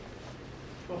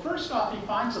 Well, first off, he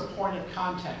finds a point of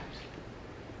contact.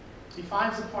 He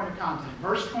finds a point of contact.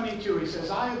 Verse 22, he says,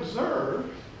 I observe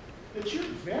that you're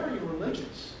very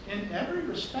religious in every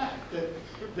respect, that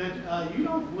you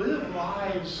don't live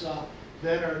lives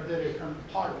that are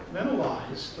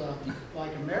compartmentalized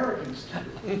like Americans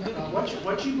do.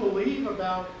 What you believe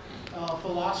about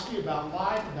philosophy, about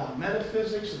life, about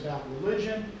metaphysics, about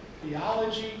religion,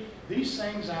 theology, these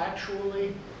things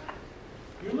actually,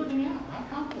 you're living out. I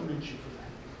compliment you for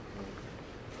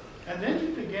that. And then he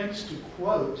begins to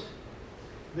quote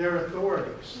their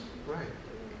authorities. Right.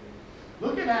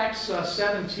 Look at Acts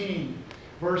 17,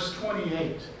 verse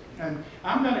 28. And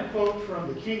I'm going to quote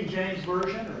from the King James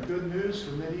Version, or Good News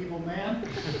for Medieval Man,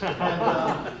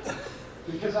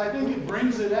 because I think it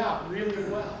brings it out really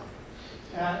well.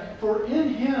 For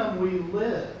in him we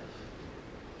live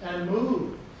and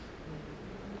move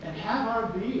and have our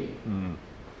being,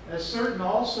 as certain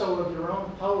also of your own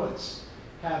poets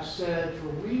have said, for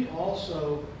we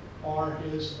also are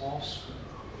his offspring.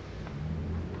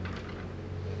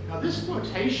 Now this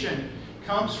quotation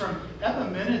comes from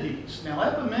Epimenides. Now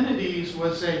Epimenides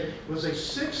was a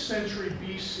 6th century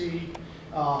BC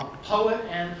poet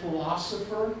and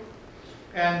philosopher,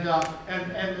 and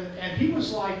he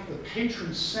was like the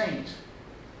patron saint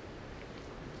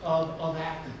of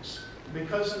Athens,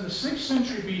 because in the 6th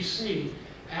century BC,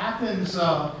 Athens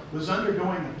was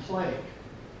undergoing a plague.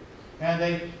 And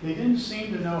they didn't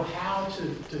seem to know how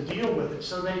to deal with it.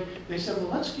 So they said,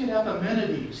 well, let's get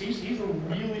Epimenides. He's a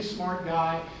really smart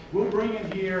guy. We'll bring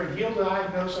him here, and he'll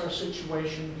diagnose our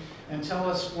situation and tell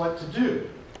us what to do.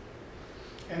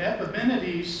 And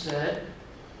Epimenides said,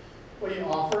 well, you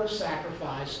offer a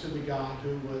sacrifice to the god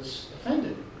who was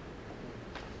offended.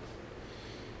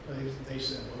 They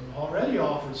said, well, we've already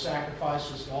offered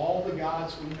sacrifices to all the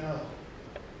gods we know.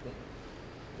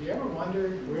 You ever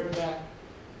wondered where that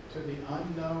to the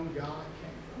unknown God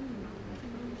came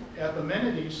from?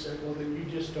 Epimenides said, well, then you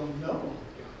just don't know all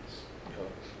the gods.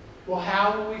 Well,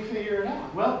 how will we figure it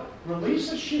out? Well,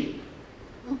 release a sheep.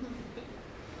 And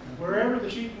wherever the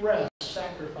sheep rest,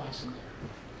 sacrifice them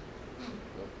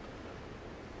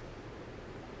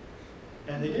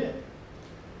there. And they did.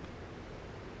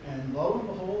 And lo and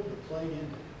behold, the plague ended.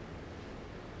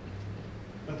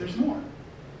 But there's more.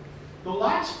 The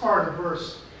last part of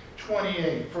verse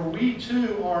 28, for we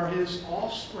too are his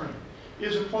offspring,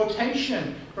 is a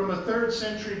quotation from a 3rd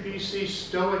century BC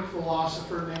Stoic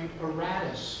philosopher named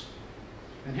Aratus.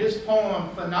 And his poem,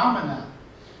 Phenomena,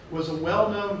 was a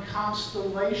well-known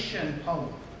constellation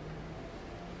poem.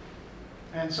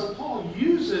 And so Paul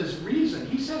uses reason.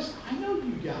 He says, I know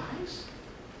you guys.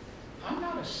 I'm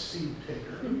not a seed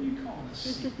picker. Who are you calling a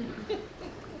seed picker?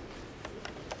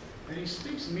 And he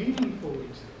speaks meaningfully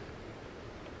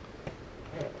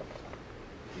to them.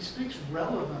 He speaks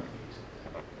relevantly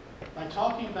to them by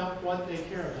talking about what they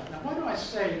care about. Now, why do I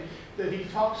say that he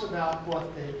talks about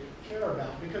what they care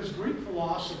about? Because Greek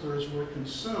philosophers were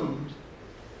consumed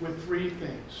with 3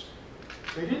 things.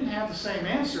 They didn't have the same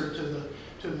answer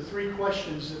to the 3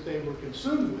 questions that they were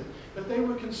consumed with, but they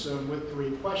were consumed with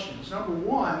 3 questions. Number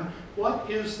 1, what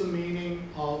is the meaning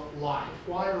of life?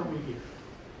 Why are we here?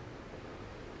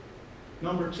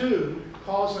 Number 2,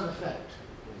 cause and effect.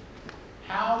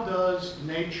 How does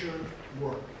nature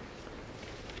work?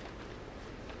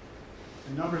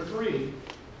 And number 3,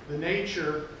 the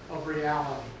nature of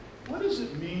reality. What does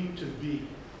it mean to be?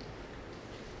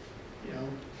 You know,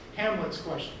 Hamlet's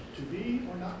question, to be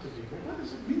or not to be? Well, what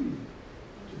does it mean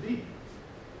to be?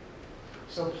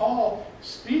 So Paul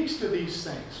speaks to these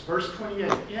things. Verse 28,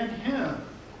 in him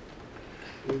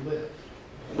we live.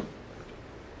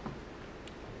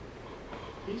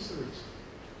 He's the reason.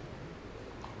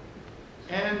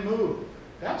 And move.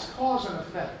 That's cause and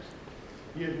effect.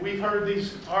 We've heard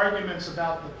these arguments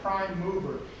about the prime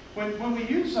mover. When we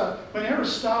use when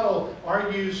Aristotle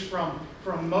argues from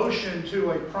motion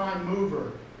to a prime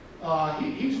mover,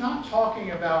 he's not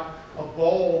talking about a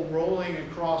ball rolling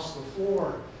across the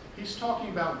floor. He's talking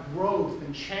about growth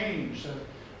and change,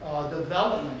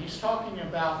 development. He's talking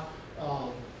about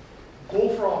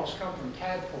bullfrogs come from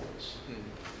tadpoles.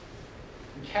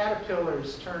 And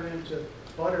caterpillars turn into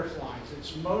butterflies.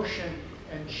 It's motion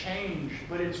and change,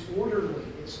 but it's orderly,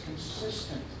 it's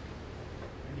consistent.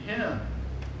 And him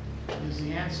is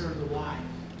the answer to life.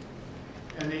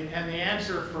 And the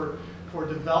answer for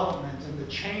development and the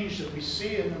change that we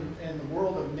see in the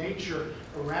world of nature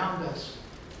around us.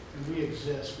 And we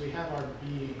exist. We have our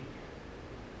being.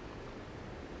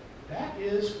 That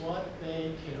is what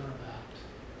they care about.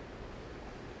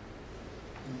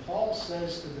 And Paul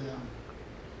says to them,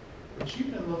 what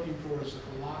you've been looking for is a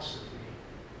philosophy,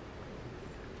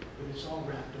 but it's all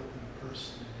wrapped up in a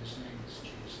person, and his name is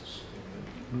Jesus.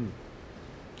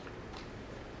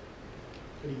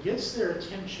 But he gets their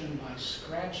attention by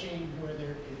scratching where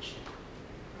they're itching,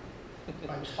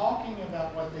 by talking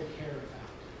about what they care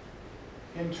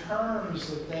about, in terms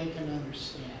that they can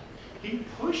understand. He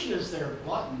pushes their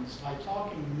buttons by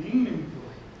talking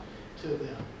meaningfully to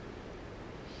them.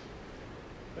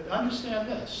 But understand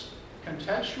this,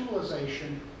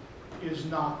 contextualization is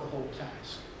not the whole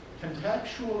task.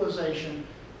 Contextualization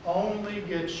only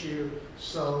gets you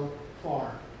so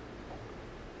far.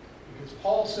 Because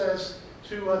Paul says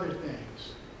 2 other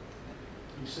things.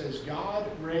 He says, God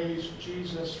raised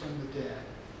Jesus from the dead,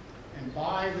 and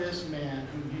by this man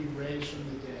whom he raised from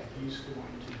the dead, he's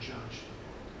going to judge the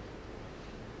world.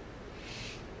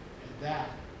 And that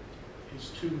is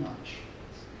too much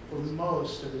for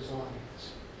most of his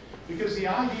audience. Because the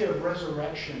idea of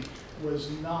resurrection was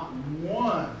not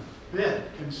one bit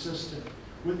consistent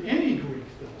with any Greek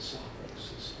philosophical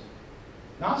system.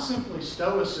 Not simply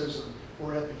Stoicism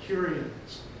or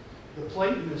Epicureanism. The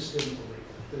Platonists didn't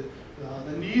believe it.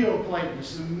 The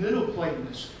Neoplatonists, the Middle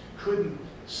Platonists couldn't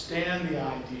stand the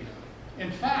idea.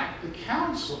 In fact, the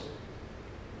council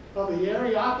of the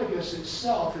Areopagus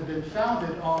itself had been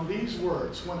founded on these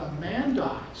words: when a man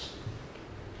dies,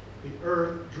 the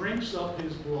earth drinks up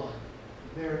his blood.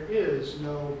 There is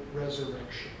no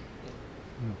resurrection.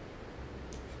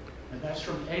 And that's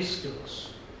from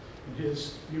Aeschylus. in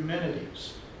his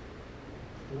Eumenides,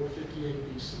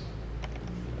 458 BC.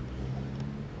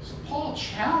 So Paul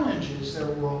challenges their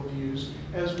worldviews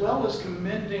as well as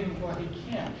commending what he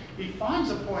can. He finds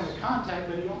a point of contact,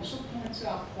 but he also points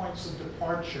out points of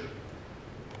departure.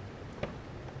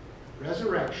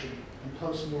 Resurrection and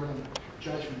post-mortem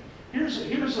judgment. Here's a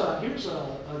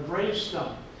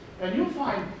gravestone, and you'll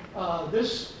find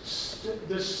this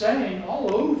saying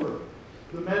all over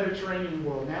the Mediterranean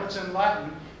world. Now it's in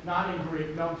Latin, not in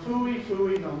Greek. Non fui,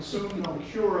 fui, non sum, non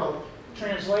curo.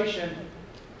 Translation: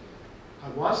 I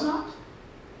was not,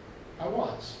 I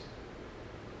was.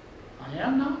 I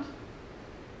am not,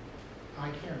 I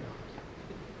care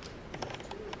not.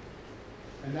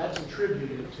 And that's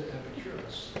attributed to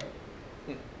Epicurus,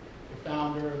 the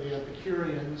founder of the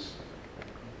Epicureans.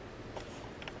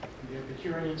 The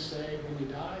Epicureans say, when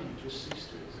you die, you just cease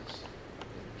to exist.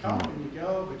 You come and you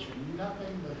go, but you're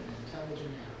nothing but an intelligent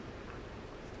animal.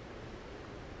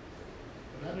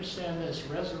 But understand this,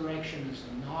 resurrection is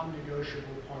a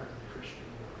non-negotiable part of the Christian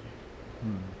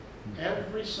worldview.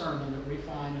 Every sermon that we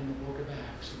find in the book of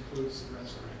Acts includes the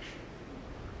resurrection.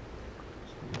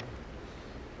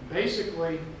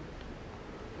 Basically,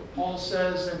 what Paul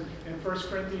says in 1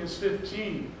 Corinthians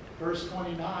 15, verse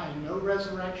 29, no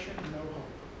resurrection, no hope.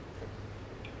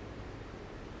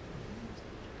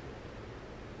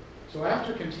 So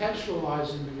after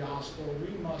contextualizing the gospel,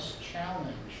 we must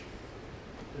challenge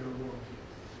their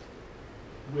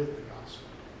worldview with the gospel.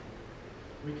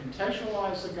 We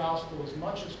contextualize the gospel as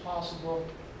much as possible,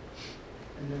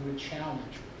 and then we challenge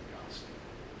with the gospel.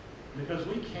 Because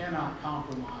we cannot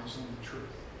compromise on the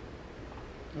truth,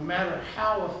 no matter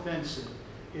how offensive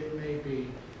it may be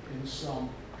in some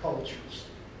cultures.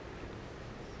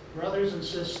 Brothers and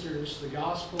sisters, the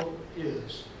gospel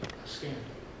is a scandal.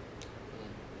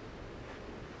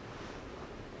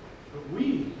 But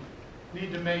we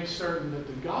need to make certain that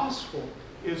the gospel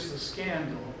is the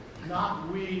scandal, not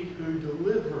we who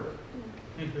deliver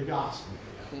the gospel.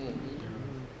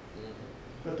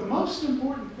 But the most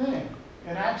important thing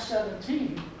in Acts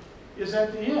 17 is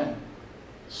at the end.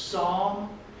 Some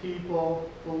people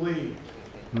believed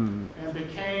and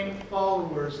became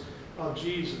followers of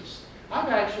Jesus. I've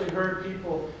actually heard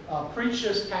people preach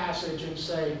this passage and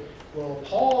say, well,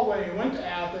 Paul, when he went to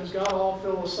Athens, got all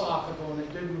philosophical and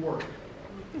it didn't work.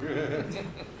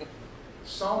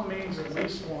 Some means at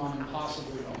least one and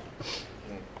possibly all.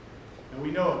 And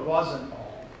we know it wasn't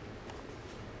all.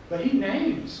 But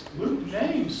Luke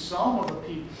names some of the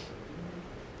people.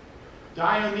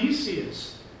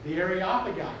 Dionysius, the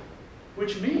Areopagite,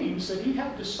 which means that he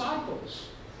had disciples.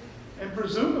 And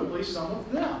presumably some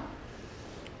of them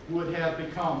would have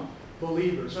become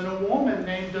believers. And a woman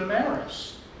named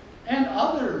Damaris, and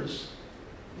others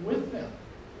with them.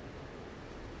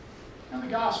 Now, the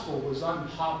gospel was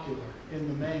unpopular in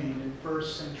the main in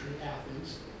first century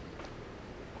Athens.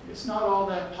 It's not all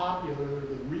that popular,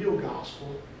 the real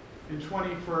gospel, in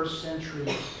 21st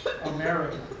century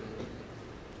America.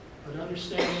 But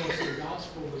understand this, the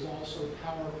gospel was also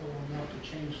powerful enough to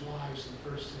change lives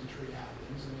in first century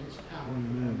Athens, and it's powerful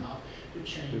enough to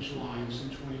change lives in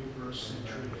 21st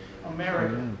century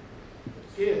America.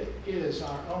 It is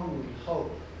our only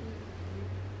hope.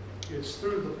 It's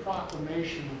through the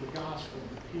proclamation of the gospel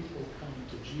that people come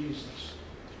to Jesus,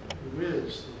 who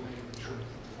is the way, the truth,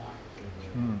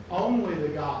 and the life. Only the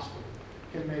gospel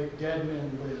can make dead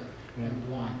men live and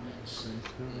blind men see.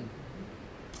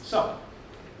 So,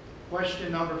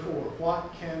 question number 4.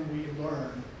 What can we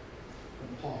learn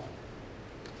from Paul?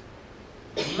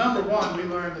 Number 1, we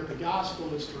learn that the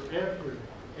gospel is for everyone,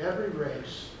 every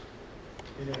race,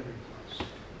 in every place.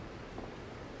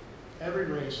 Every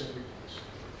race, every place.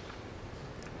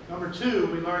 Number 2,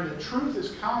 we learn that truth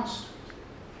is constant,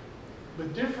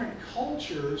 but different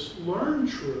cultures learn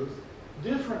truth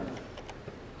differently.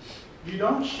 You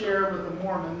don't share with a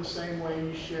Mormon the same way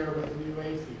you share with a new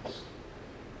atheist.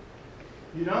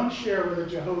 You don't share with a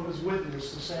Jehovah's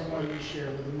Witness the same way you share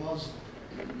with a Muslim.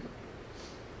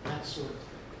 That sort of thing.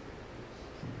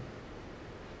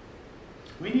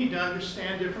 We need to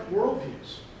understand different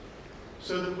worldviews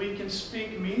so that we can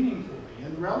speak meaningfully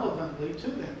and relevantly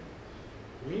to them.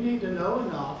 We need to know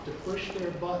enough to push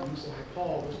their buttons like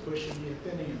Paul was pushing the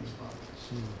Athenians'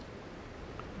 buttons.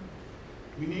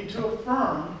 We need to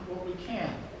affirm what we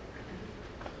can.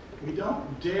 We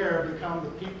don't dare become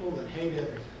the people that hate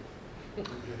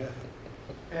everything.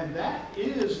 And that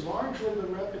is largely the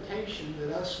reputation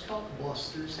that us cult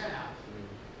busters have.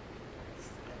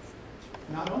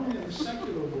 Not only in the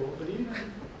secular world, but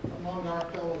even among our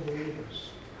fellow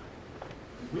believers.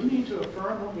 We need to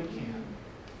affirm what we can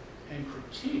and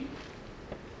critique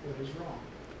what is wrong.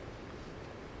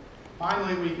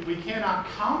 Finally, we cannot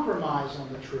compromise on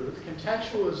the truth.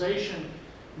 Contextualization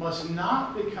must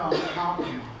not become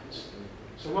compromise.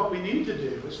 So what we need to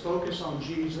do is focus on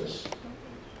Jesus,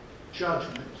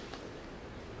 judgment,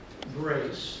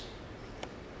 grace,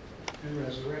 and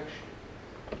resurrection.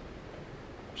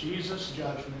 Jesus,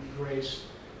 judgment, grace,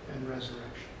 and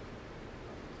resurrection.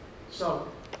 So,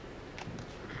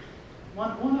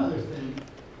 one other thing.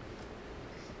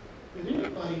 Did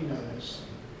anybody notice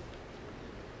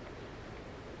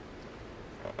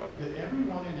that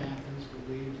everyone in Athens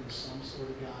believed in some sort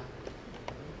of God?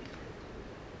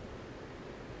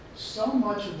 So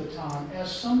much of the time,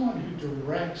 as someone who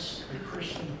directs a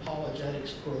Christian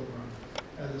apologetics program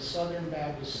at the Southern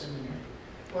Baptist Seminary,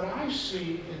 what I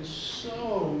see in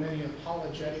so many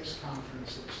apologetics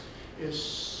conferences is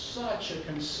such a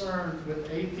concern with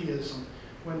atheism,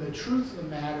 when the truth of the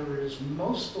matter is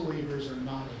most believers are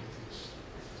not atheists.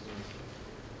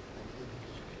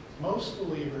 Most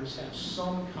believers have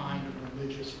some kind of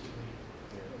religious belief.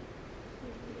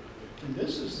 And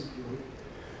this is the group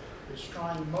that's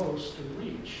trying most to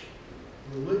reach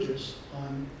religious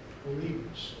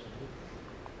unbelievers.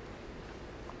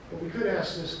 But we could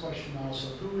ask this question also: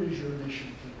 who is your mission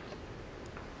field?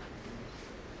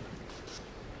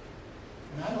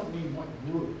 And I don't mean what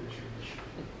group is your mission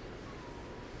field.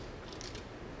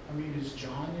 I mean, is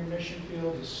John your mission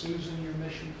field? Is Susan your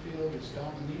mission field? Is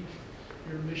Dominique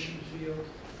your mission field?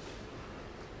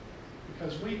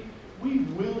 Because we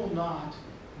will not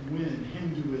win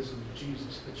Hinduism to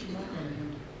Jesus, but you might win a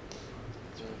Hindu.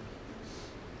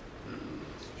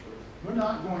 We're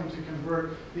not going to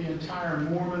convert the entire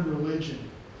Mormon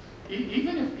religion.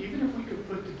 Even if we could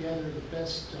put together the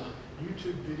best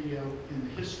YouTube video in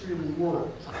the history of the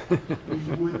world, we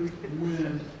wouldn't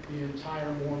win the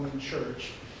entire Mormon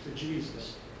church to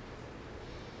Jesus.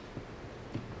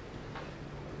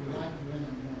 We might win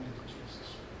a Mormon to Jesus.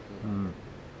 And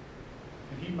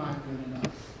he might win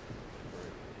another.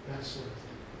 That sort of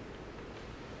thing.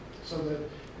 So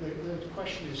the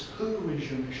question is, who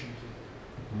is your mission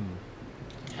field?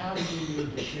 How do you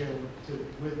need to share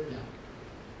with them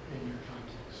in your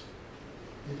context?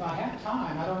 If I have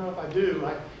time, I don't know if I do, I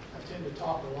tend to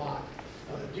talk a lot.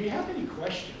 Do you have any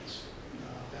questions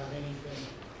about anything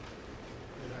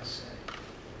that I say?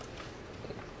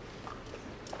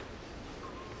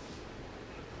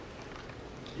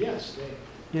 Yes, Dave.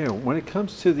 Yeah, when it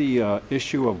comes to the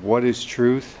issue of what is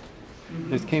truth,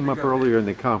 this came up earlier in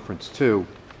the conference too.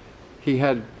 He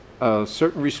had a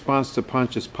certain response to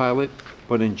Pontius Pilate,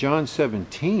 but in John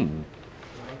 17,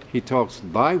 he talks,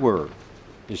 thy word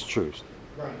is truth.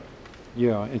 Right.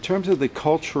 Yeah, in terms of the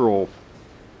cultural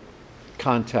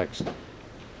context,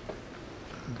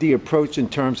 the approach in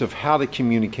terms of how to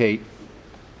communicate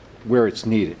where it's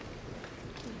needed.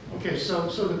 Okay, so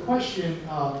the question,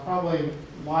 probably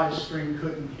live stream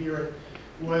couldn't hear it,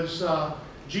 was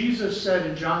Jesus said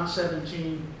in John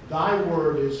 17, thy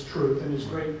word is truth, in his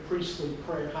great priestly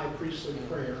prayer, high priestly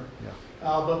prayer. Yeah.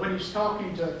 But when he's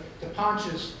talking to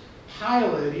Pontius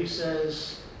Pilate, he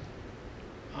says,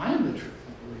 I am the truth,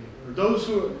 I believe.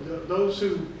 Or those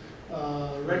who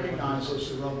recognize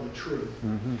us are of the truth.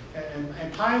 Mm-hmm.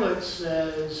 And Pilate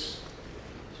says,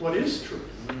 what is truth?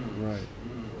 Right.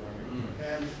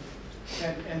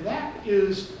 And that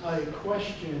is a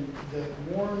question that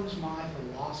warms my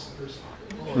philosopher's heart.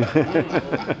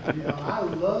 You know, I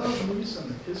love me some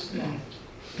epistemology.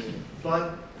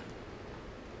 But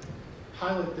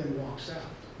Pilate then walks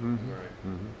out. Mm-hmm.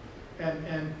 Mm-hmm.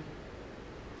 And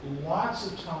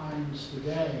lots of times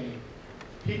today,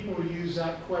 people use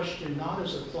that question not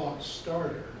as a thought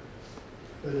starter,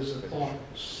 but as a thought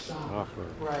stopper.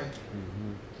 Right.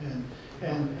 Mm-hmm.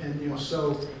 And you know,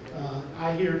 so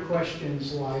I hear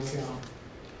questions like,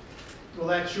 well,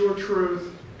 that's your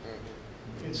truth.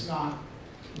 It's not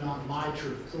my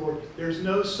truth. Or there's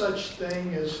no such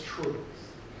thing as truth.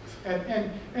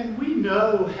 And we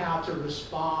know how to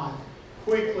respond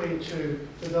quickly to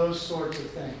those sorts of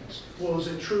things. Well, is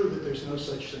it true that there's no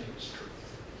such thing as truth?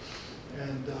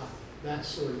 And that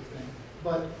sort of thing.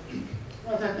 But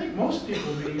what I think most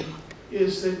people mean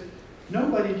is that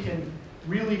nobody can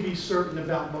really be certain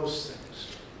about most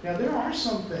things. Now, there are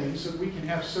some things that we can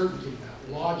have certainty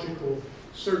about, logical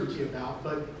certainty about,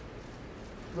 but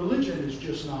religion is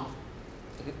just not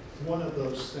one of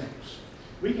those things.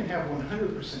 We can have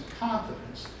 100%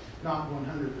 confidence, not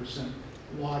 100%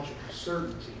 logical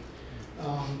certainty.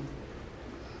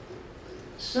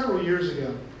 Several years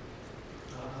ago,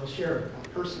 I'll share a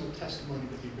personal testimony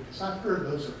with you because I've heard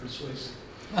those are persuasive.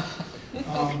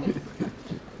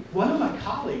 One of my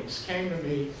colleagues came to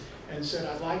me and said,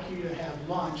 I'd like you to have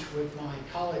lunch with my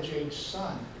college-age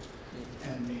son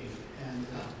and me. And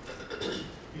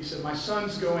he said, my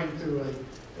son's going through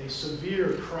a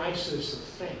severe crisis of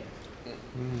faith.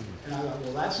 And I thought,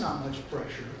 well, that's not much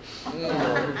pressure.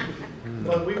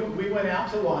 But we went out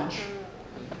to lunch,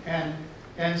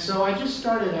 and so I just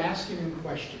started asking him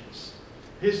questions.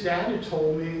 His dad had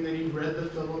told me that he'd read the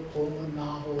Philip Pullman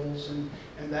novels, and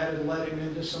that had led him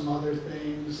into some other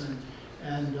things,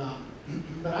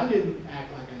 but I didn't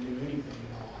act like I knew anything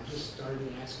at all. I just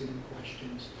started asking him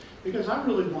questions because I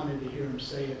really wanted to hear him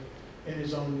say it in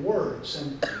his own words.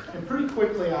 And pretty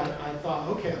quickly I thought,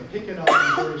 okay, I'm picking up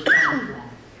on where he's coming from.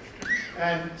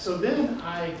 And so then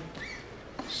I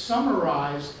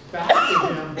summarized back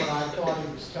to him what I thought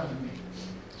he was telling me.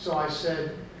 So I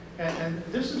said, and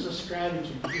this is a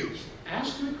strategy to use,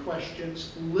 ask the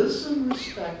questions, listen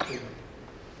respectfully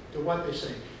to what they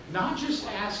say. Not just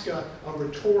ask a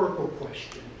rhetorical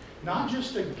question, not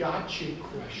just a gotcha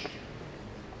question.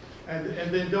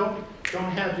 And then don't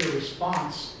have your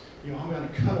response, I'm going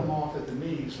to cut them off at the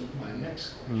knees with my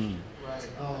next question. Right.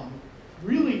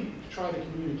 Really try to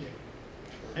communicate.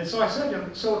 And so I said to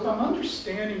him, so if I'm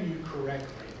understanding you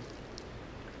correctly,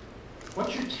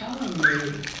 what you're telling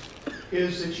me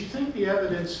is that you think the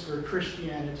evidence for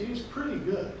Christianity is pretty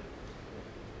good.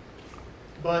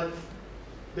 But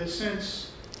that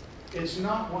since it's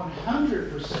not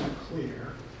 100%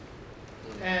 clear,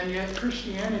 and yet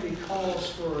Christianity calls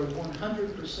for a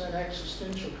 100%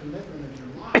 existential commitment of your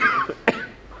life,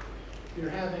 you're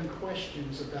having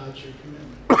questions about your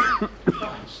commitment to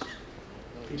Christ.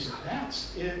 He said,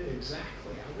 that's it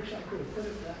exactly. I wish I could have put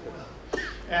it that well.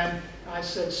 And I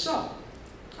said, so,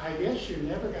 I guess you're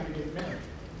never going to get married.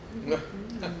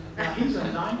 Now, he's a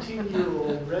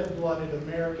 19-year-old red-blooded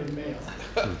American male.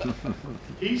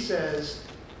 He says,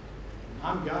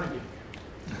 I'm going to get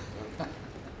married.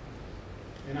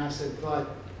 And I said,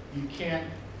 but you can't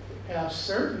have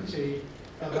certainty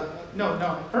about,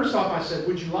 no, first off I said,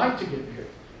 would you like to get married?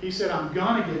 He said, I'm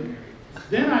going to get married.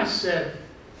 Then I said,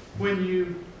 when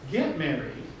you get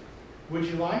married, would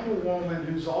you like a woman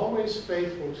who's always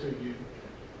faithful to you,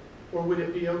 or would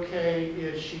it be okay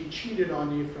if she cheated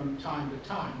on you from time to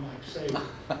time, like say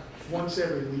once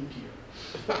every leap year?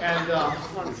 And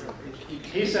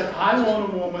he said, I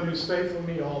want a woman who's faithful to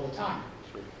me all the time.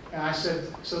 And I said,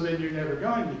 so then you're never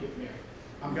going to get married.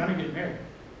 I'm going to get married.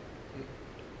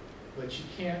 But you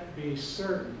can't be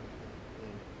certain.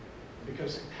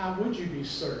 Because how would you be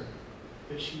certain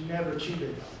that she never cheated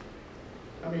on you?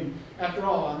 I mean, after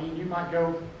all, you might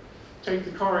go take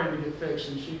the car in to get fixed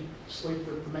and she'd sleep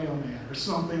with the mailman or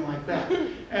something like that.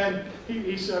 And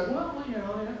he said, well,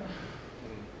 yeah.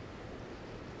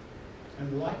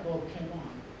 And the light bulb came on.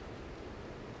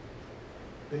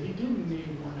 That he didn't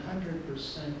need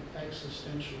 100%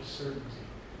 existential certainty.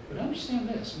 But understand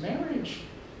this, marriage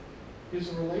is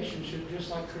a relationship just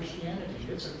like Christianity.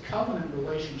 It's a covenant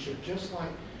relationship just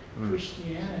like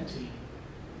Christianity.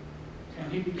 And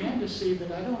he began to see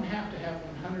that I don't have to have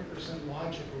 100%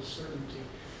 logical certainty.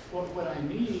 What I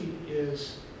need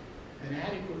is an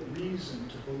adequate reason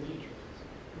to believe.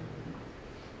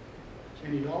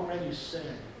 And he'd already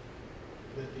said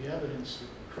that the evidence for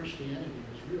Christianity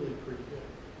was really pretty good.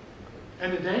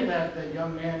 And today that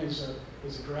young man is a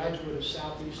graduate of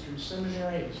Southeastern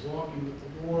Seminary. He's walking with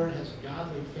the Lord, has a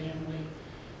godly family.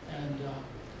 And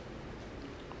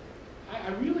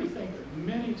I really think that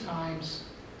many times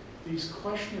these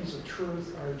questions of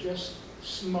truth are just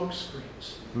smoke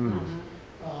screens.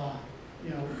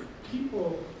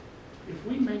 People, if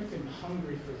we make them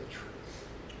hungry for the truth,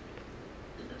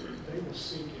 they will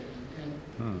seek it.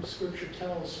 And Scripture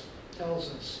tells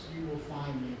us, you will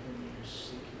find me when you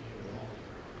seek me with all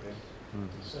your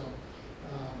heart. So,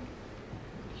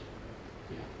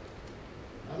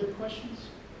 yeah. Other questions?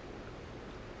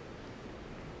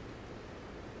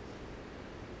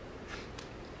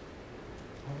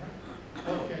 All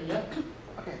right. Okay, yeah.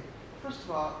 Okay, first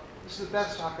of all, this is the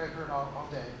best talk I've heard all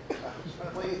day.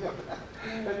 Well,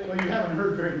 you haven't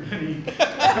heard very many.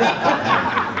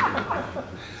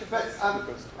 But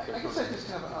I guess I just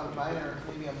have a minor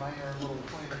little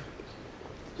point of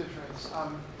difference.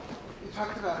 You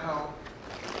talked about how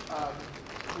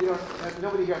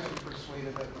nobody here has to be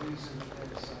persuaded that reason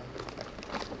is,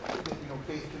 that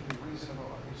faith can be reasonable.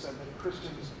 And you said that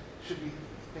Christians should be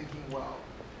thinking well.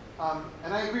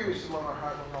 And I agree we should lower our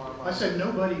heart with all our mind. I said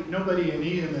nobody in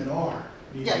Edom are.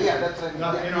 Yeah, that's what I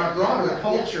mean. In our broader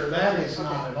culture, that is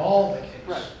not at all the case.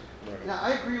 Right. Now,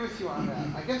 I agree with you on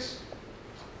that. I guess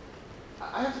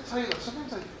I have to tell you that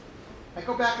sometimes I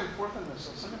go back and forth on this.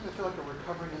 So sometimes I feel like a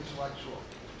recovering intellectual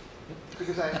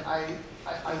because I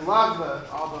love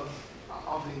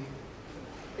all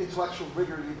the intellectual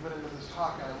rigor you put into this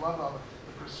talk, and I love all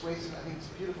the persuasive. I think it's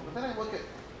beautiful. But then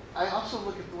I also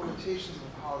look at the limitations of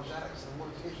apologetics and the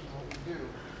limitations of what we do.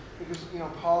 Because,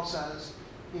 Paul says,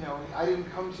 I didn't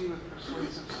come to you with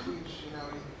persuasive speech. He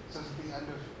says at the end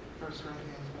of 1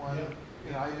 Corinthians 1,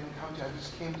 I didn't come to you. I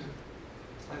just came to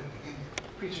in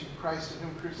preaching Christ and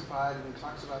Him crucified. And he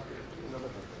talks about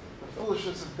the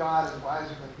foolishness of God is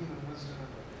wiser than human wisdom, and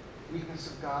the weakness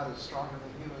of God is stronger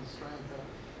than human strength.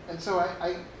 And so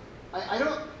I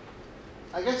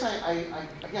guess I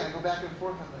go back and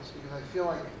forth on this because I feel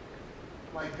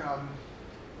like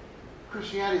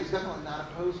Christianity is definitely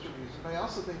not opposed to reason, but I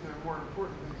also think there are more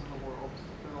important things in the world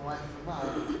than the life of the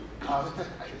mind. In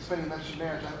fact, it's funny you mentioned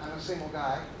marriage. I'm a single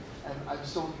guy, and I'm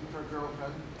still looking for a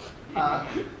girlfriend.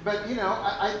 But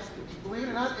I believe it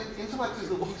or not, intellect is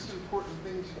the least important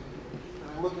thing to me. When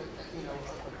I look at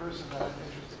a person that I'm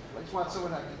interested in, I just want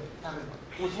someone I can have.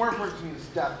 What's more important to me is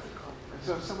depth. And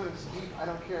so if someone is deep, I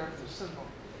don't care if they're simple.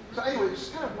 So anyway,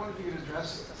 just kind of wanted you to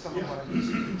address some of what I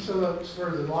just. So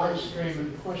for the live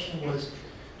stream, the question was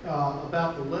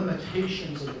about the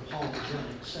limitations of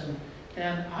apologetics,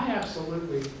 and I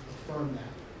absolutely affirm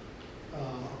that.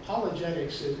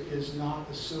 Apologetics is not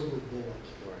the silver bullet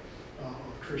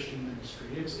of Christian ministry.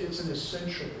 It's an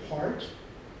essential part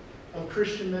of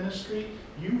Christian ministry.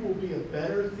 You will be a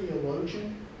better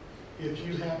theologian if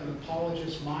you have an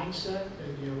apologist mindset.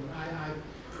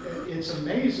 It's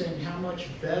amazing how much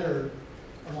better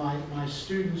my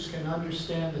students can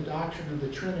understand the doctrine of the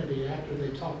Trinity after they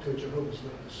talk to a Jehovah's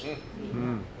Witness.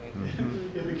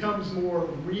 It becomes more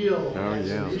real as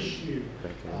an issue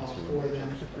for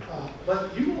them.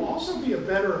 But you will also be a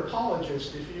better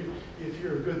apologist if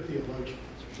you're a good theologian.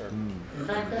 Sure. In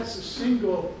fact, that's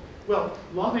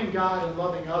loving God and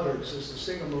loving others is the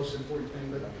single most important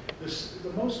thing, but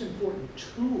the most important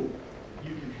tool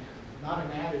you can have, not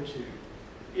an attitude,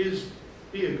 is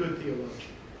be a good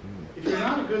theologian. If you're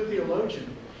not a good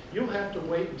theologian, you'll have to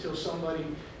wait until somebody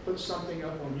puts something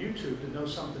up on YouTube to know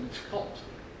something is cult.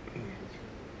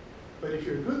 But if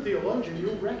you're a good theologian,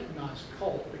 you'll recognize a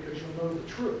cult because you'll know the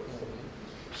truth.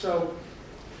 So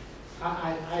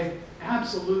I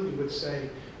absolutely would say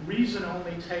reason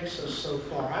only takes us so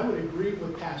far. I would agree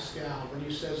with Pascal when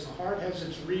he says the heart has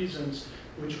its reasons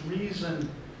which reason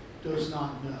does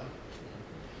not know.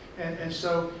 And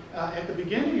so at the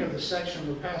beginning of the section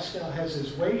where Pascal has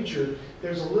his wager,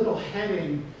 there's a little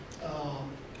heading,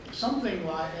 something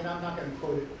like, and I'm not going to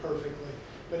quote it perfectly,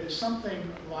 but it's something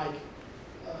like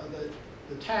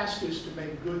the task is to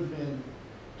make good men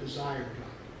desire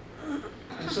God.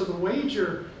 And so the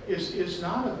wager is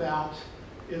not about,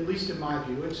 at least in my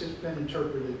view, it's been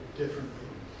interpreted differently.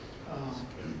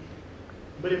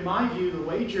 But in my view, the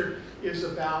wager is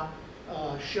about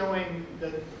showing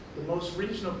that the most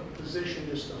reasonable position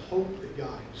is to hope that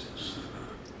God exists,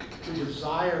 to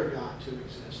desire God to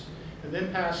exist. And then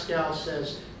Pascal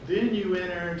says, then you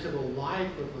enter into the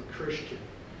life of a Christian.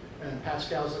 And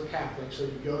Pascal's a Catholic, so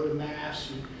you go to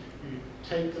Mass, you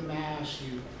take the Mass,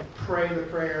 you pray the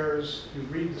prayers, you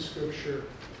read the Scripture,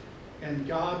 and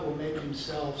God will make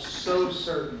Himself so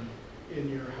certain in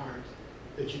your heart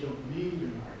that you don't need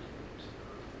an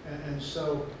argument. And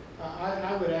so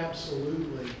I would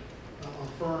absolutely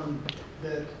affirm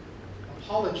that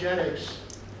apologetics,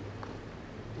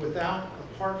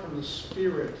 apart from the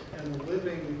Spirit and the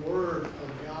living Word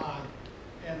of God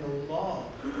and the love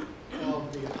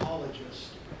of the apologist,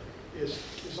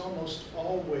 is almost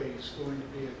always going to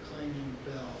be a clanging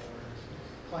bell or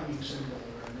a clanging cymbal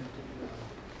or an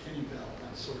tinny bell,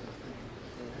 that sort of thing.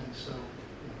 And so,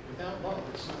 without love,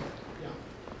 it's not.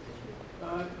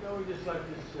 No, we just like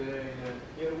to say that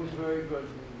it was very good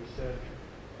what you said.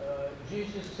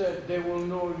 Jesus said, they will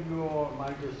know you're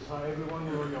my disciple, everyone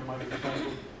will know you're my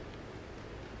disciple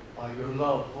by your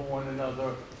love for one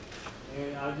another.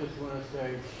 And I just want to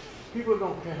say, people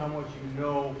don't care how much you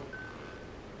know.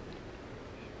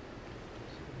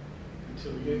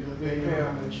 Until they know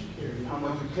how much you care. How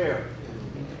much you care.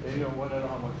 They don't want to know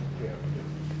how much you care.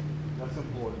 That's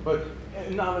important. But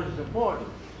knowledge is important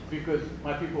because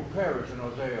my people perish in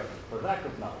Hosea for lack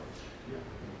of knowledge.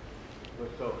 But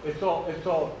so it's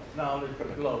all knowledge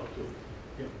but love too.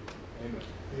 Yeah. Amen.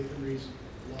 Faith and reason,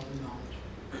 love and knowledge.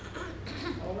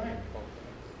 All right.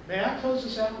 May I close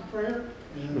this out in prayer?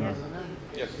 And,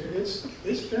 Yes.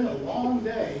 It's been a long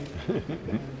day.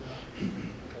 And,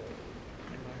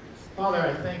 Father,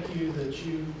 I thank you that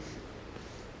you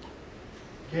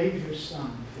gave your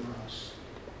Son for us.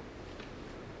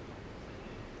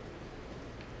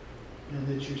 And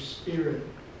that your Spirit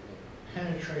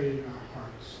penetrated our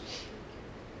hearts.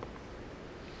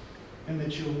 And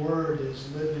that your Word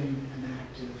is living and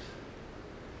active.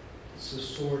 It's the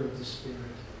sword of the Spirit.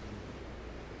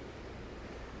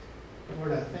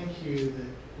 Lord, I thank you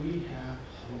that we have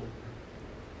hope.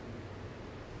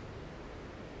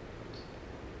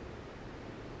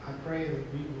 I pray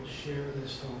that we will share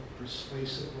this hope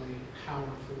persuasively,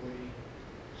 powerfully,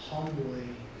 humbly,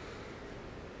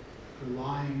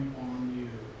 relying on you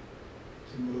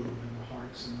to move in the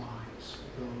hearts and minds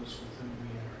of those with whom we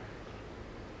interact.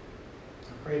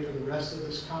 I pray for the rest of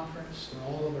this conference,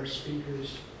 for all of our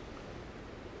speakers,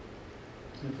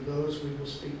 and for those we will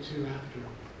speak to after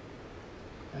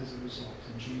as a result.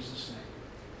 In Jesus'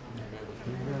 name,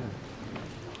 amen. Amen.